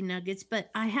tasty nuggets, but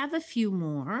I have a few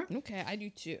more. Okay, I do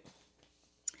too.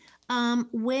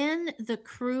 When the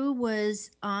crew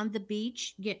was on the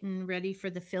beach getting ready for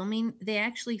the filming, they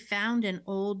actually found an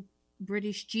old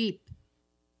British Jeep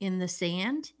in the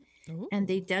sand. Ooh. And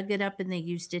they dug it up and they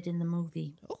used it in the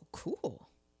movie. Oh, cool.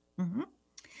 Mm-hmm.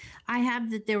 I have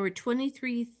that there were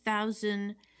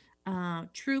 23,000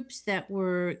 troops that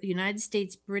were United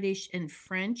States, British, and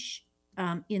French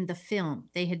in the film.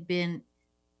 They had been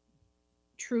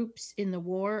troops in the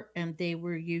war and they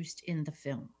were used in the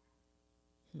film.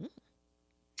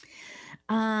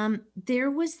 There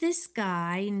was this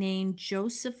guy named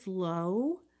Joseph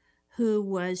Lowe who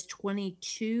was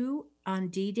 22 on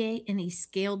D-Day and he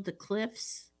scaled the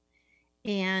cliffs.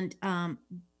 And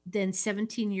then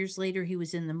 17 years later, he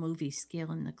was in the movie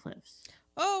Scaling the Cliffs.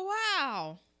 Oh,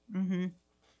 wow. Mm-hmm.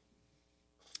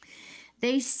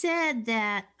 They said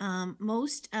that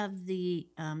most of the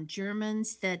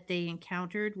Germans that they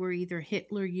encountered were either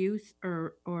Hitler Youth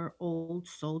or old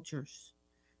soldiers,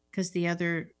 because the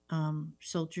other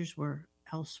soldiers were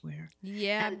elsewhere.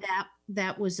 Yeah, and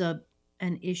that was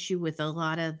an issue with a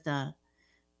lot of the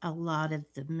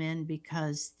men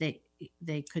because they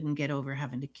couldn't get over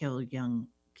having to kill young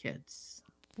kids.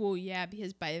 Well, yeah,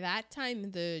 because by that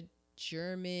time the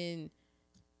German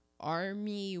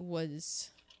army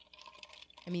was,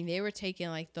 I mean, they were taking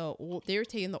the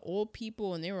old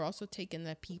people, and they were also taking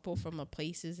the people from the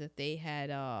places that they had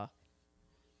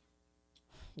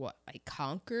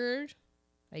conquered.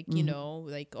 Like, you know,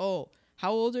 like, oh,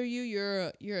 how old are you?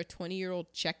 You're a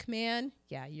 20-year-old Czech man.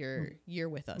 Yeah, you're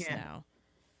with us now.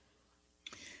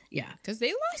 Yeah, because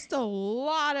they lost a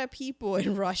lot of people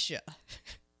in Russia.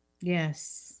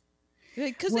 Yes,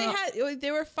 because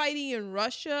they were fighting in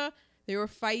Russia They were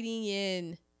fighting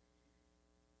in.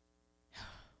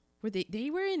 They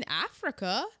were in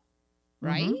Africa,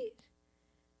 right?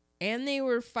 And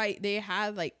they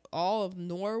had like all of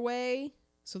Norway,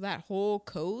 so that whole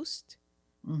coast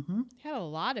had a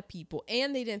lot of people,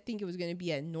 and they didn't think it was going to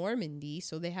be at Normandy,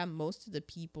 so they had most of the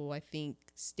people, I think,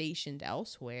 stationed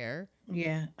elsewhere.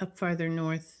 Yeah, up farther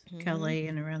north, Calais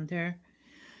and around there.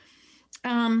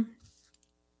 I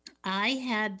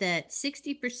had that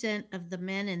 60% of the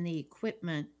men and the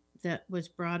equipment that was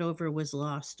brought over was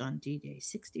lost on D-Day.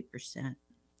 60%.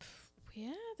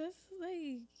 Yeah, that's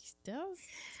like stuff.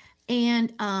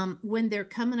 And when they're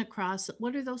coming across,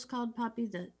 what are those called, Poppy?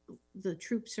 The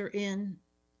troops are in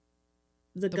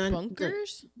the gun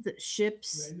bunkers, the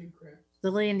ships, the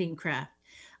landing craft.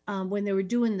 When they were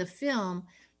doing the film,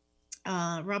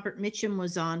 Robert Mitchum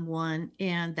was on one,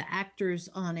 and the actors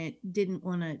on it didn't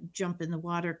want to jump in the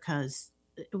water because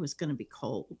it was going to be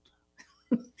cold.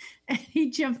 And he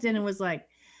jumped in and was like,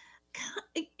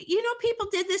 people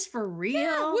did this for real.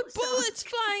 Yeah, with bullets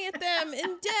flying at them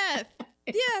in death.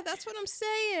 Yeah, that's what I'm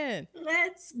saying.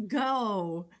 Let's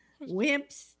go,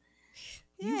 wimps.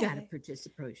 Yeah. You got a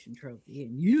participation trophy,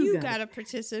 and you got a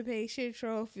participation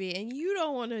trophy, and you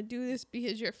don't want to do this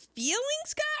because your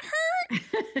feelings got hurt.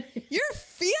 Your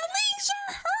feelings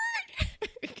are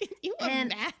hurt. Can you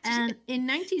imagine? And in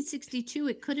 1962,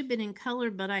 it could have been in color,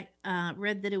 but I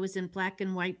read that it was in black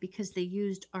and white because they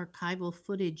used archival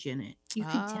footage in it. You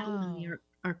could tell when the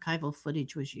archival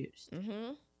footage was used.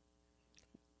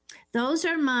 Those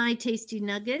are my tasty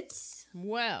nuggets.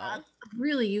 Well,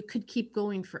 really, you could keep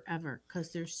going forever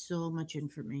because there's so much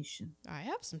information. I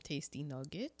have some tasty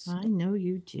nuggets. I know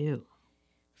you do.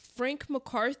 Frank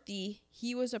McCarthy,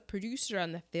 he was a producer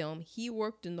on the film. He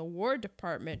worked in the War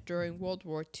Department during World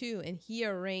War II, and he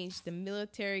arranged the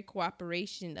military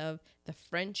cooperation of the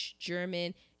French,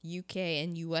 German, UK,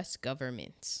 and US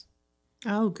governments.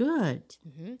 Oh, good.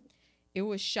 It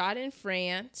was shot in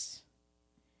France.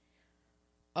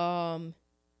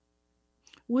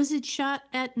 Was it shot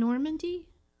at Normandy?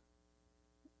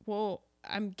 Well,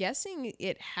 I'm guessing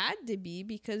it had to be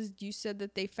because you said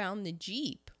that they found the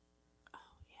Jeep. Oh,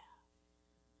 yeah.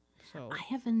 So I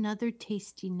have another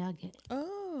tasty nugget.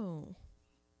 Oh.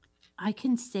 I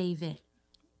can save it.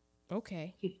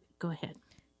 Okay. Go ahead.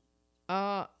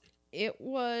 It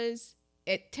was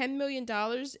at $10 million.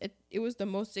 It was the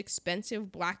most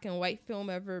expensive black and white film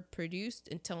ever produced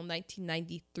until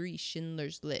 1993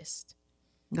 Schindler's List.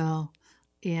 Oh,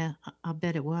 yeah, I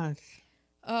bet it was.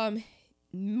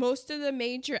 Most of the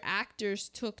major actors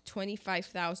took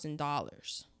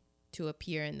 $25,000 to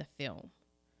appear in the film.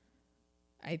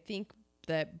 I think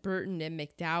that Burton and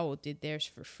McDowell did theirs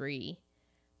for free.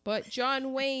 But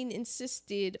John Wayne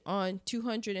insisted on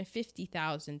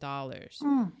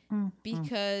 $250,000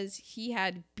 because he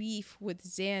had beef with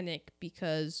Zanuck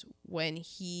because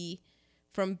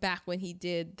from back when he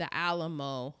did The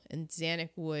Alamo, and Zanuck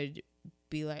would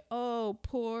be like, oh,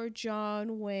 poor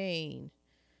John Wayne.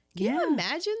 Can you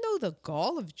imagine, though, the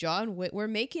gall of John Wayne? We're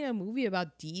making a movie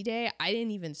about D-Day. I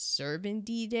didn't even serve in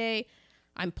D-Day.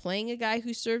 I'm playing a guy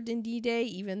who served in D-Day,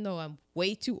 even though I'm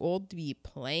way too old to be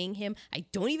playing him. I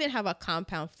don't even have a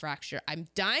compound fracture. I'm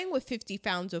dying with 50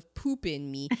 pounds of poop in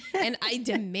me, and I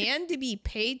demand to be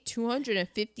paid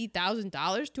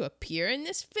 $250,000 to appear in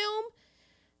this film?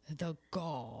 The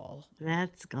gall.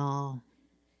 That's gall.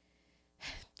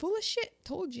 Full of shit,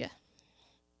 told you.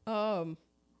 Let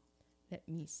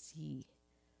me see.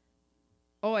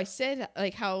 Oh, I said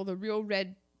like how the real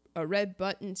Red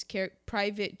Button's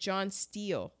Private John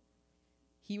Steele.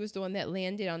 He was the one that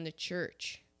landed on the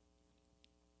church.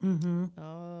 And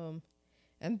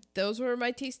those were my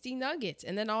tasty nuggets.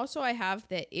 And then also I have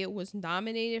that it was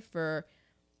nominated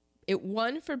it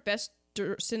won for Best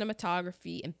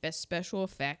Cinematography and Best Special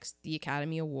Effects, the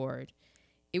Academy Award.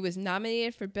 It was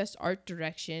nominated for Best Art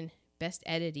Direction, Best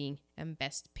Editing, and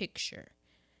Best Picture.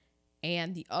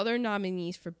 And the other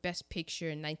nominees for Best Picture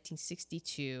in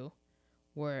 1962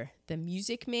 were The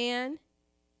Music Man,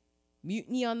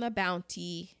 Mutiny on the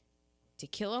Bounty, To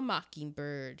Kill a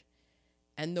Mockingbird,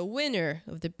 and the winner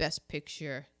of the Best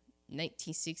Picture,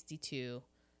 1962,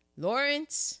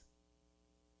 Lawrence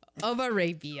of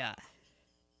Arabia.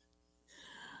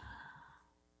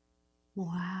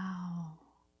 Wow.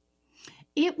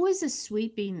 It was a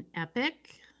sweeping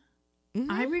epic.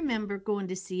 I remember going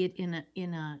to see it in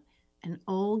an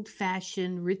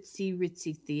old-fashioned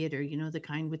ritzy theater, the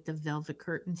kind with the velvet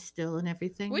curtains still and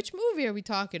everything. Which movie are we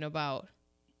talking about?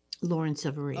 Lawrence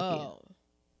of Arabia. Oh.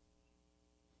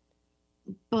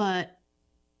 But,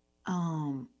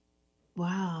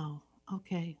 wow.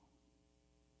 Okay.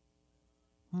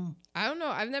 I don't know.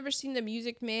 I've never seen The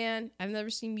Music Man. I've never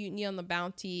seen Mutiny on the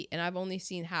Bounty, and I've only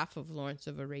seen half of Lawrence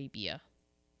of Arabia.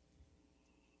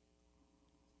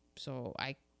 So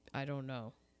I don't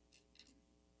know.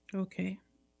 Okay.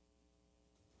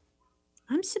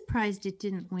 I'm surprised it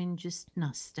didn't win just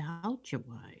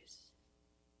nostalgia-wise.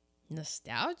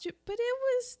 Nostalgia, but it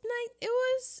was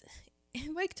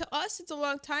like, to us it's a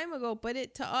long time ago,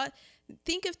 but to us,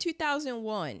 think of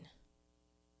 2001,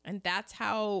 and that's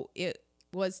how it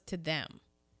was to them.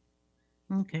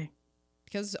 Okay.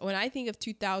 Because when I think of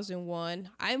 2001,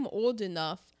 I'm old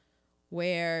enough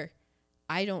where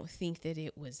I don't think that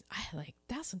it was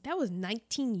that was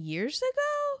 19 years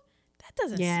ago. That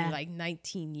doesn't seem like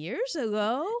 19 years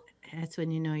ago. That's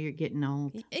when you know you're getting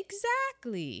old.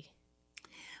 Exactly.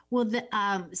 Well,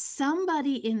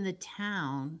 somebody in the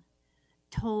town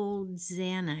told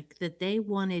Zanuck that they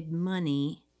wanted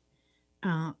money,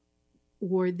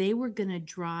 or they were going to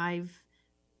drive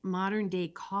modern day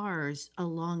cars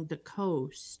along the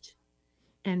coast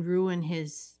and ruin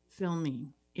his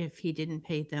filming if he didn't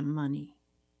pay them money.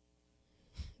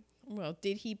 Well,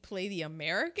 did he play the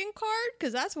American card?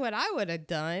 Because that's what I would have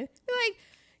done. Like,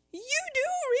 you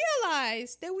do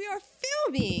realize that we are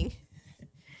filming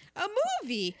a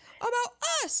movie about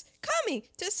us coming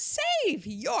to save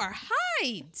your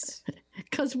hides.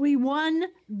 Because we won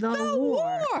the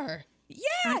war.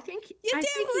 Yeah, you're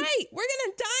damn right. We're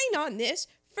going to dine on this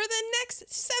for the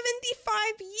next 75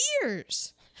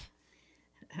 years.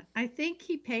 I think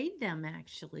he paid them,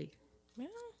 actually. Well,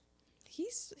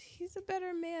 he's a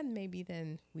better man maybe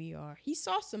than we are. He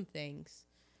saw some things.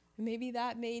 Maybe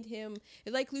that made him,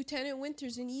 like Lieutenant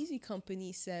Winters in Easy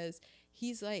Company says,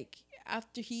 he's like,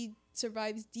 after he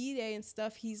survives D-Day and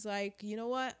stuff, he's like, you know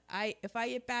what? If I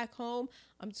get back home,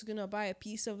 I'm just going to buy a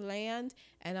piece of land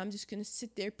and I'm just going to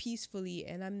sit there peacefully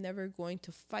and I'm never going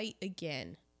to fight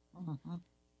again. Mm-hmm.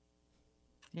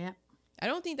 Yeah. I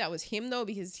don't think that was him, though,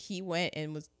 because he went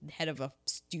and was head of a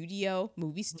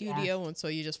movie studio, and so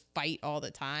you just fight all the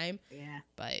time. Yeah.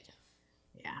 But.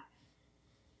 Yeah.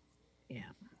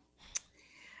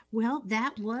 Well,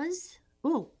 that was...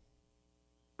 Oh,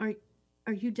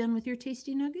 are you done with your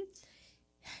tasty nuggets?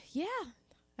 Yeah,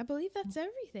 I believe that's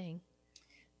everything.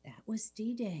 That was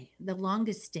D-Day, the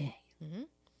longest day. Mm-hmm.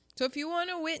 So if you want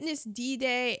to witness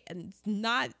D-Day, and it's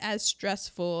not as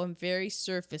stressful and very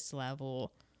surface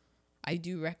level, I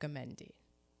do recommend it.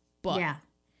 But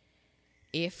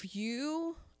if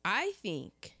you, I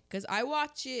think, because I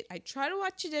try to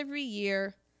watch it every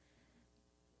year.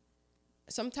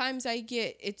 Sometimes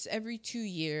it's every 2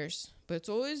 years, but it's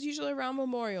always usually around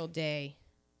Memorial Day.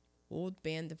 Old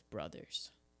Band of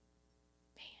Brothers.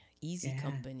 Man, Easy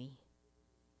Company.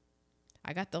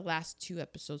 I got the last 2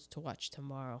 episodes to watch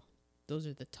tomorrow. Those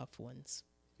are the tough ones.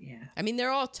 Yeah. I mean,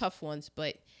 they're all tough ones,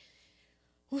 but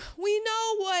we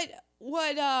know what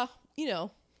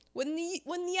when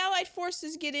the Allied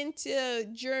forces get into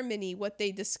Germany, what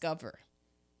they discover.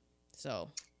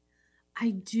 So I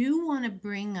do want to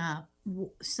bring up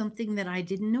something that I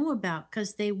didn't know about,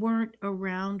 because they weren't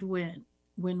around when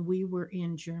we were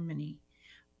in Germany,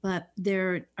 but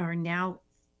there are now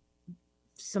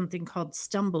something called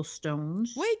stumble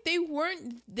stones. Wait,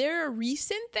 they're a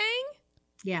recent thing?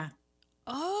 Yeah.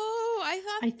 Oh, I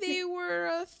thought they were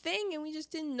a thing and we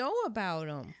just didn't know about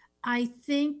them. I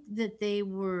think that they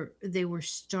were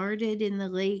started in the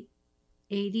late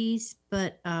 80s,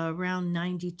 but around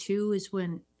 92 is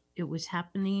when it was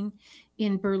happening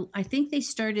in Berlin. I think they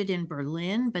started in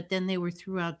Berlin, but then they were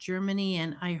throughout Germany.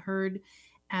 And I heard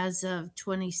as of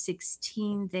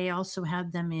 2016, they also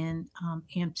had them in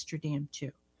Amsterdam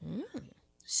too. Mm.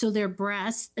 So they're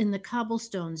brass, in the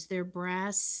cobblestones, they're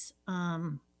brass.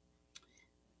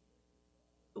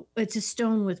 It's a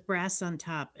stone with brass on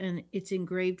top, and it's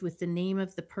engraved with the name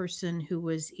of the person who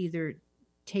was either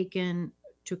taken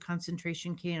to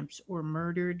concentration camps or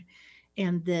murdered,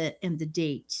 and the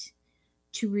date,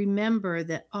 to remember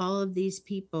that all of these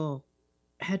people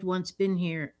had once been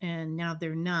here and now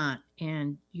they're not,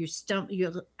 and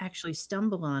you'll actually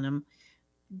stumble on them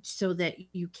so that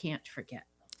you can't forget.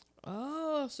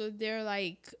 Oh, so they're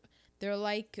like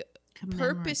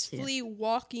purposefully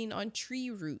walking on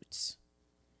tree roots.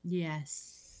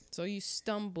 Yes. So you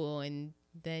stumble and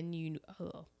then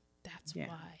that's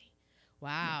why.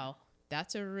 Wow. Yeah.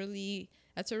 That's a really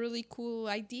cool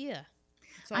idea.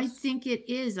 I think it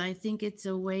is. I think it's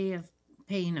a way of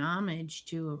paying homage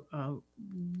to a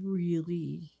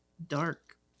really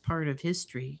dark part of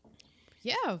history.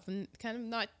 Yeah, kind of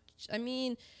not. I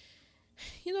mean,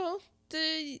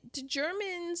 the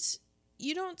Germans,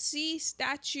 you don't see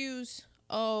statues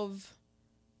of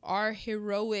our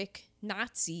heroic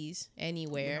Nazis You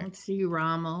anywhere. don't see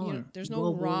Rommel. You know, or there's no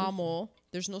Goebbels. Rommel.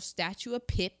 There's no statue of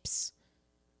Pips.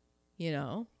 You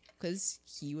know, because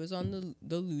he was on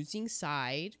the losing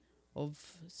side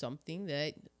of something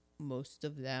that most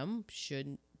of them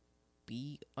should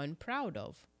be unproud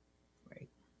of. Right.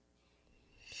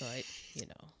 But, you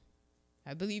know,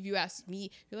 I believe you asked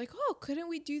me, you're like, oh, couldn't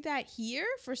we do that here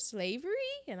for slavery?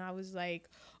 And I was like,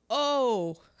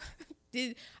 oh,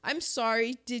 I'm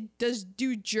sorry.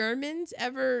 Do Germans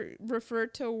ever refer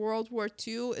to World War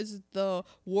II as the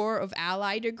war of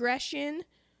Allied aggression?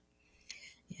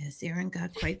 Yes, Aaron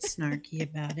got quite snarky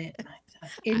about it. I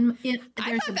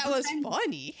There's thought a that book was I'm-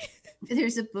 funny.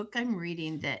 There's a book I'm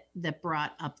reading that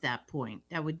brought up that point.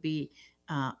 That would be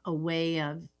a way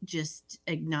of just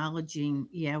acknowledging,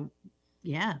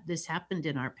 yeah, this happened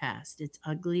in our past. It's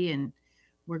ugly, and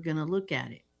we're gonna look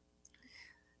at it.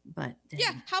 But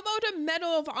Yeah, how about a Medal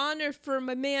of Honor for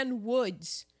my man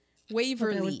Woods,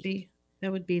 Waverly,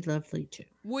 that would be lovely too.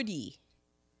 Woody?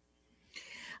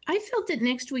 I felt that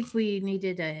next week we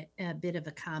needed a bit of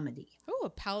a comedy, Oh, a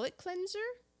palate cleanser?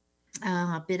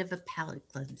 a bit of a palate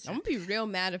cleanser. I'm gonna be real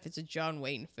mad if it's a John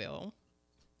Wayne film.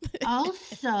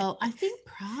 Also, I think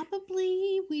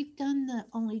probably we've done the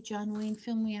only John Wayne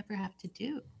film we ever have to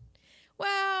do.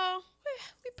 Well,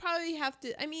 we probably have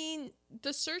to. I mean,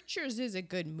 The Searchers is a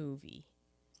good movie.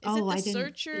 Is Oh, it I The didn't-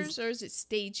 Searchers or is it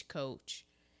Stagecoach?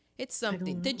 It's don't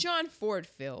something. The know. John Ford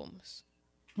films.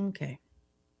 Okay.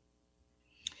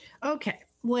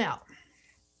 Well,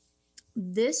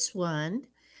 this one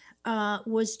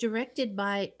was directed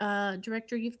by a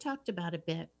director you've talked about a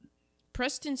bit.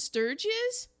 Preston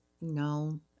Sturges?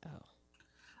 No, Oh.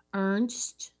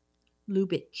 Ernst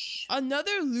Lubitsch.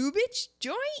 Another Lubitsch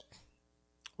joint?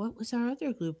 What was our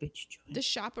other Lubitsch joint? The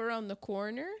Shop Around the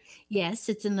Corner? Yes,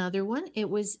 it's another one.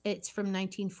 It's from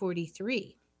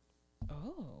 1943.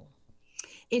 Oh.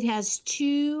 It has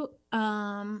two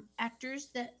actors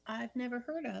that I've never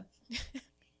heard of.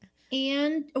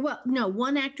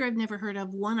 One actor I've never heard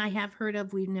of. One I have heard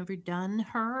of. We've never done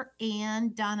her.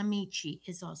 And Don Amici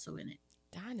is also in it.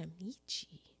 Don Amici.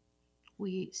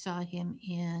 We saw him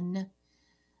in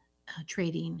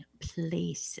Trading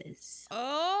Places.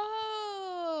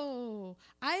 Oh.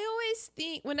 I always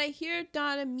think, when I hear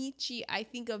Don Amici, I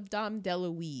think of Dom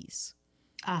DeLuise.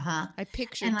 Uh-huh. I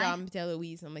picture And Dom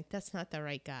DeLuise. I'm like, that's not the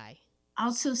right guy.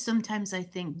 Also, sometimes I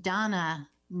think Donna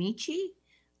Michi.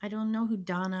 I don't know who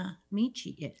Donna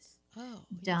Michi is. Oh.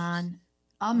 Don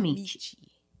Amici.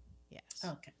 Yes.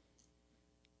 Okay.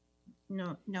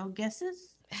 No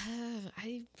guesses?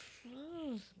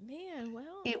 Man,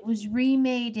 well. It was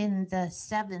remade in the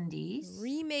 70s.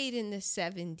 Remade in the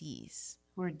 70s.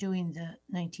 We're doing the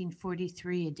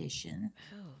 1943 edition.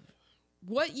 Oh.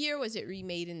 What year was it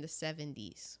remade in the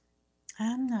 70s?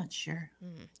 I'm not sure.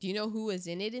 Do you know who was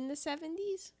in it in the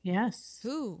 70s? Yes.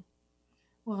 Who?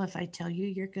 Well, if I tell you,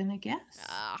 you're going to guess.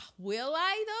 Will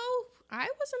I, though? I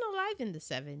wasn't alive in the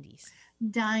 70s.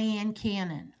 Diane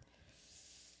Cannon.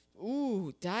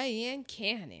 Ooh, Diane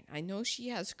Cannon. I know she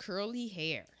has curly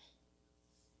hair.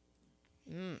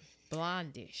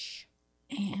 Blondish.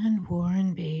 And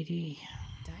Warren Beatty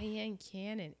Diane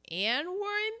Cannon and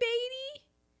Warren Beatty?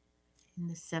 in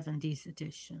the 70s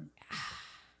edition.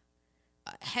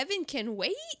 Heaven Can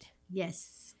Wait?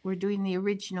 Yes, we're doing the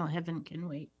original Heaven Can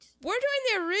Wait. We're doing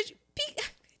the original.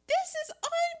 This is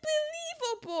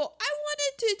unbelievable. I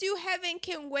wanted to do Heaven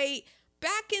Can Wait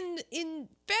back in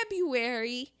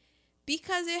February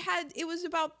because it was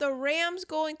about the Rams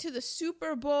going to the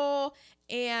Super Bowl,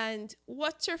 and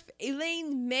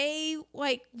Elaine May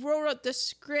wrote up the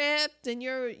script, and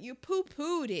you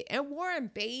poo-pooed it, and Warren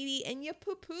Beatty, and you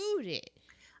poo-pooed it.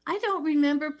 I don't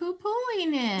remember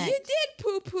poo-pooing it. You did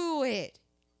poo-poo it.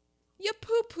 You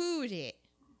poo-pooed it.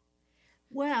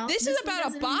 Well, This is about a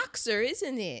doesn't- boxer,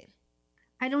 isn't it?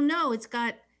 I don't know. It's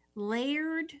got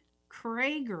Laird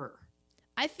Krager.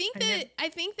 I think that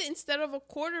instead of a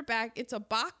quarterback, it's a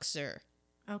boxer.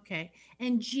 Okay.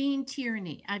 And Jean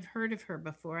Tierney. I've heard of her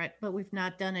before, but we've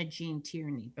not done a Jean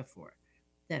Tierney before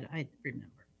that I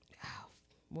remember. Oh,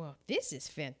 well, this is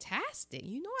fantastic.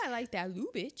 You know I like that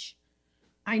Lubitsch.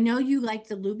 I know you like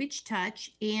the Lubitsch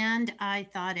touch, and I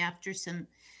thought after some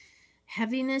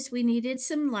heaviness, we needed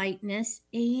some lightness,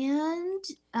 and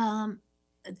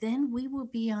then we will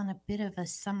be on a bit of a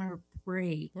summer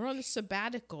break, We're on a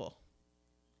sabbatical.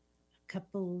 a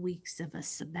couple of weeks of a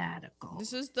sabbatical.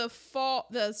 This is the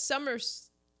summer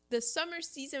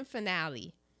season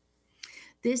finale.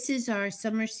 This is our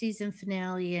summer season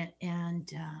finale,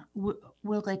 and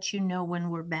we'll let you know when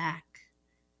we're back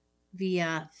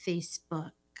via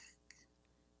Facebook.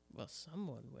 Well,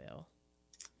 someone will.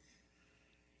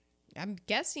 I'm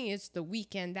guessing it's the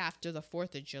weekend after the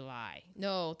 4th of July.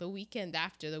 No, the weekend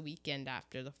after the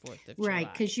 4th of July.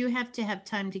 Right, because you have to have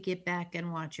time to get back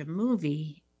and watch a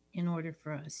movie in order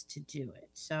for us to do it.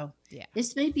 So Yeah.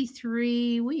 this may be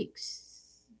 3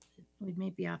 weeks. We may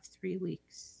be off 3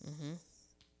 weeks. Mm-hmm.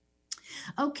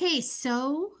 Okay,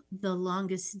 so the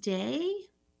longest day.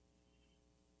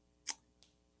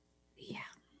 Yeah,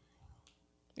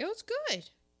 It was good.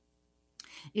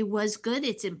 it was good.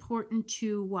 It's important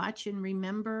to watch and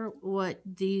remember what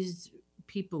these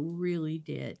people really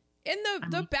did. And I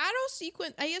the mean- battle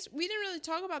sequence, I guess we didn't really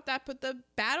talk about that, but the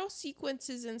battle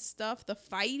sequences and stuff, the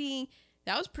fighting,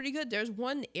 that was pretty good. There's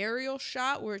one aerial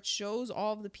shot where it shows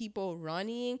all of the people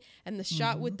running, and the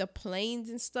shot with the planes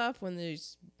and stuff when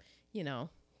there's,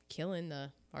 killing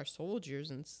our soldiers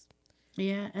and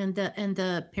Yeah, and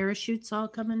the parachutes all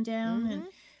coming down, and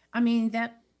Mhm. I mean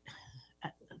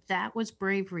that was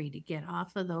bravery to get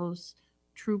off of those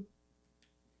troop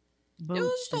boats. It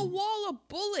was a and- wall of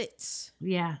bullets.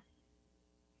 yeah,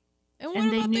 And what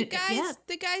And they about the knew- guys? yeah.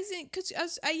 The guys in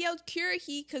because I yelled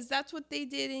Kurahi because that's what they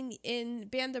did in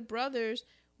Band of Brothers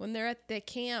when they're at the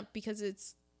camp because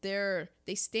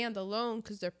they stand alone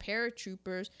because they're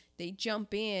paratroopers. They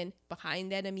jump in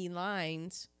behind enemy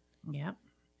lines, yeah.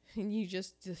 and you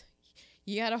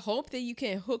gotta hope that you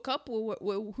can hook up with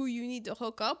who you need to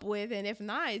hook up with, and if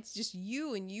not, it's just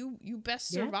you and you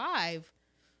best Yeah. survive.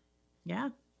 Yeah.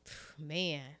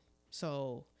 Man.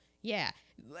 So, yeah,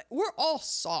 we're all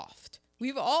soft.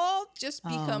 We've all just Oh,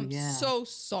 become yeah. so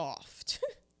soft.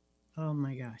 Oh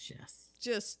my gosh, yes.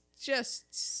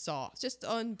 just soft. Just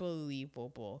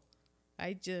unbelievable.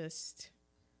 I just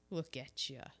look at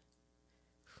you.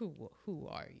 Who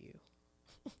are you?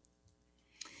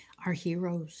 Our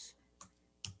heroes.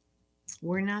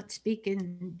 We're not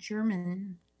speaking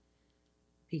German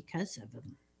because of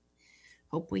them.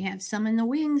 Hope we have some in the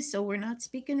wings so we're not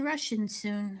speaking Russian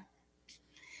soon.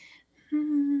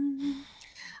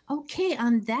 Okay,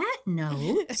 on that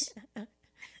note,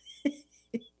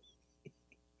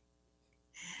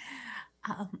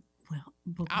 well,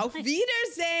 Auf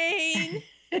Wiedersehen.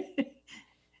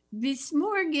 Bis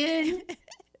morgen.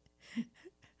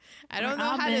 I don't know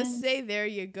how to Abend. say there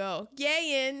you go.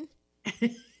 Gayen.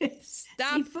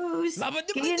 Stop. Fuß.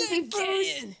 Gehen Sie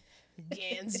Fuß.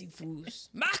 Gehen Sie Fuß.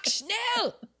 Mach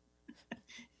schnell.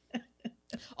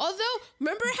 Although,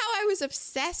 remember how I was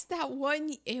obsessed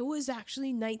it was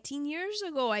actually 19 years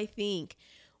ago, I think.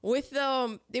 With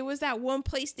there was that one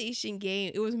PlayStation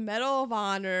game. It was Medal of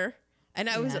Honor, and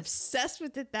I was Yes. obsessed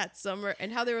with it that summer.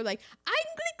 And how they were like, "I'm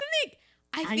click."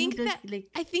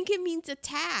 I think it means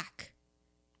attack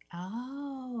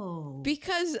Oh.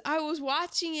 because I was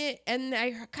watching it and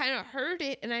I kind of heard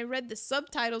it and I read the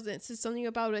subtitles and it said something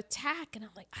about attack, and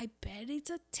I'm like, I bet it's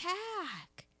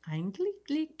attack. Ein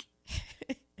Klick.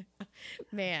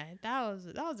 Man, that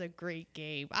was a great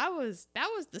game. That was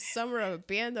the summer of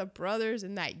Band of Brothers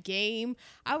and that game.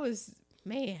 I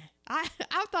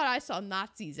thought I saw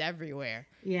Nazis everywhere.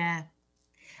 Yeah.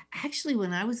 Actually,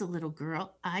 when I was a little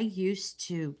girl, I used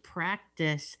to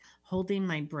practice holding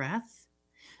my breath.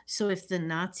 So if the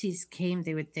Nazis came,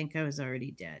 they would think I was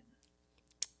already dead.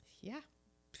 Yeah.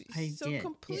 I so did, yeah.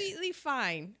 completely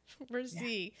fine for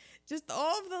Z. Just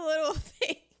all of the little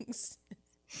things.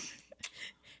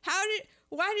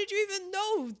 Why did you even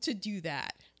know to do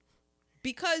that?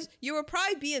 Because you were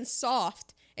probably being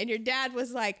soft and your dad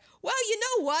was like, well, you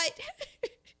know what?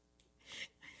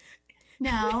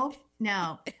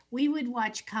 No. We would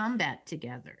watch combat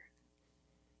together.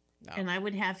 No. And I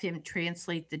would have him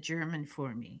translate the German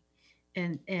for me.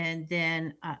 And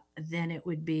then it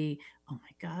would be, oh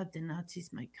my God, the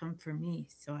Nazis might come for me.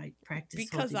 So I practice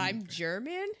Because holding my I'm breath.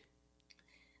 German?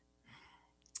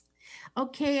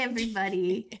 Okay,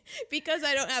 everybody. Because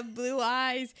I don't have blue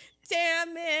eyes.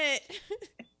 Damn it.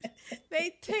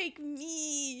 They take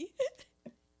me.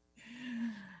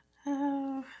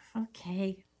 Oh,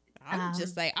 okay. I'm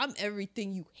just like, I'm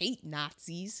everything you hate,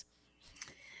 Nazis.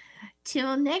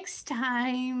 Till next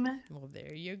time. Well,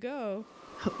 there you go.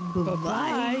 Bye-bye.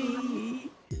 Bye-bye.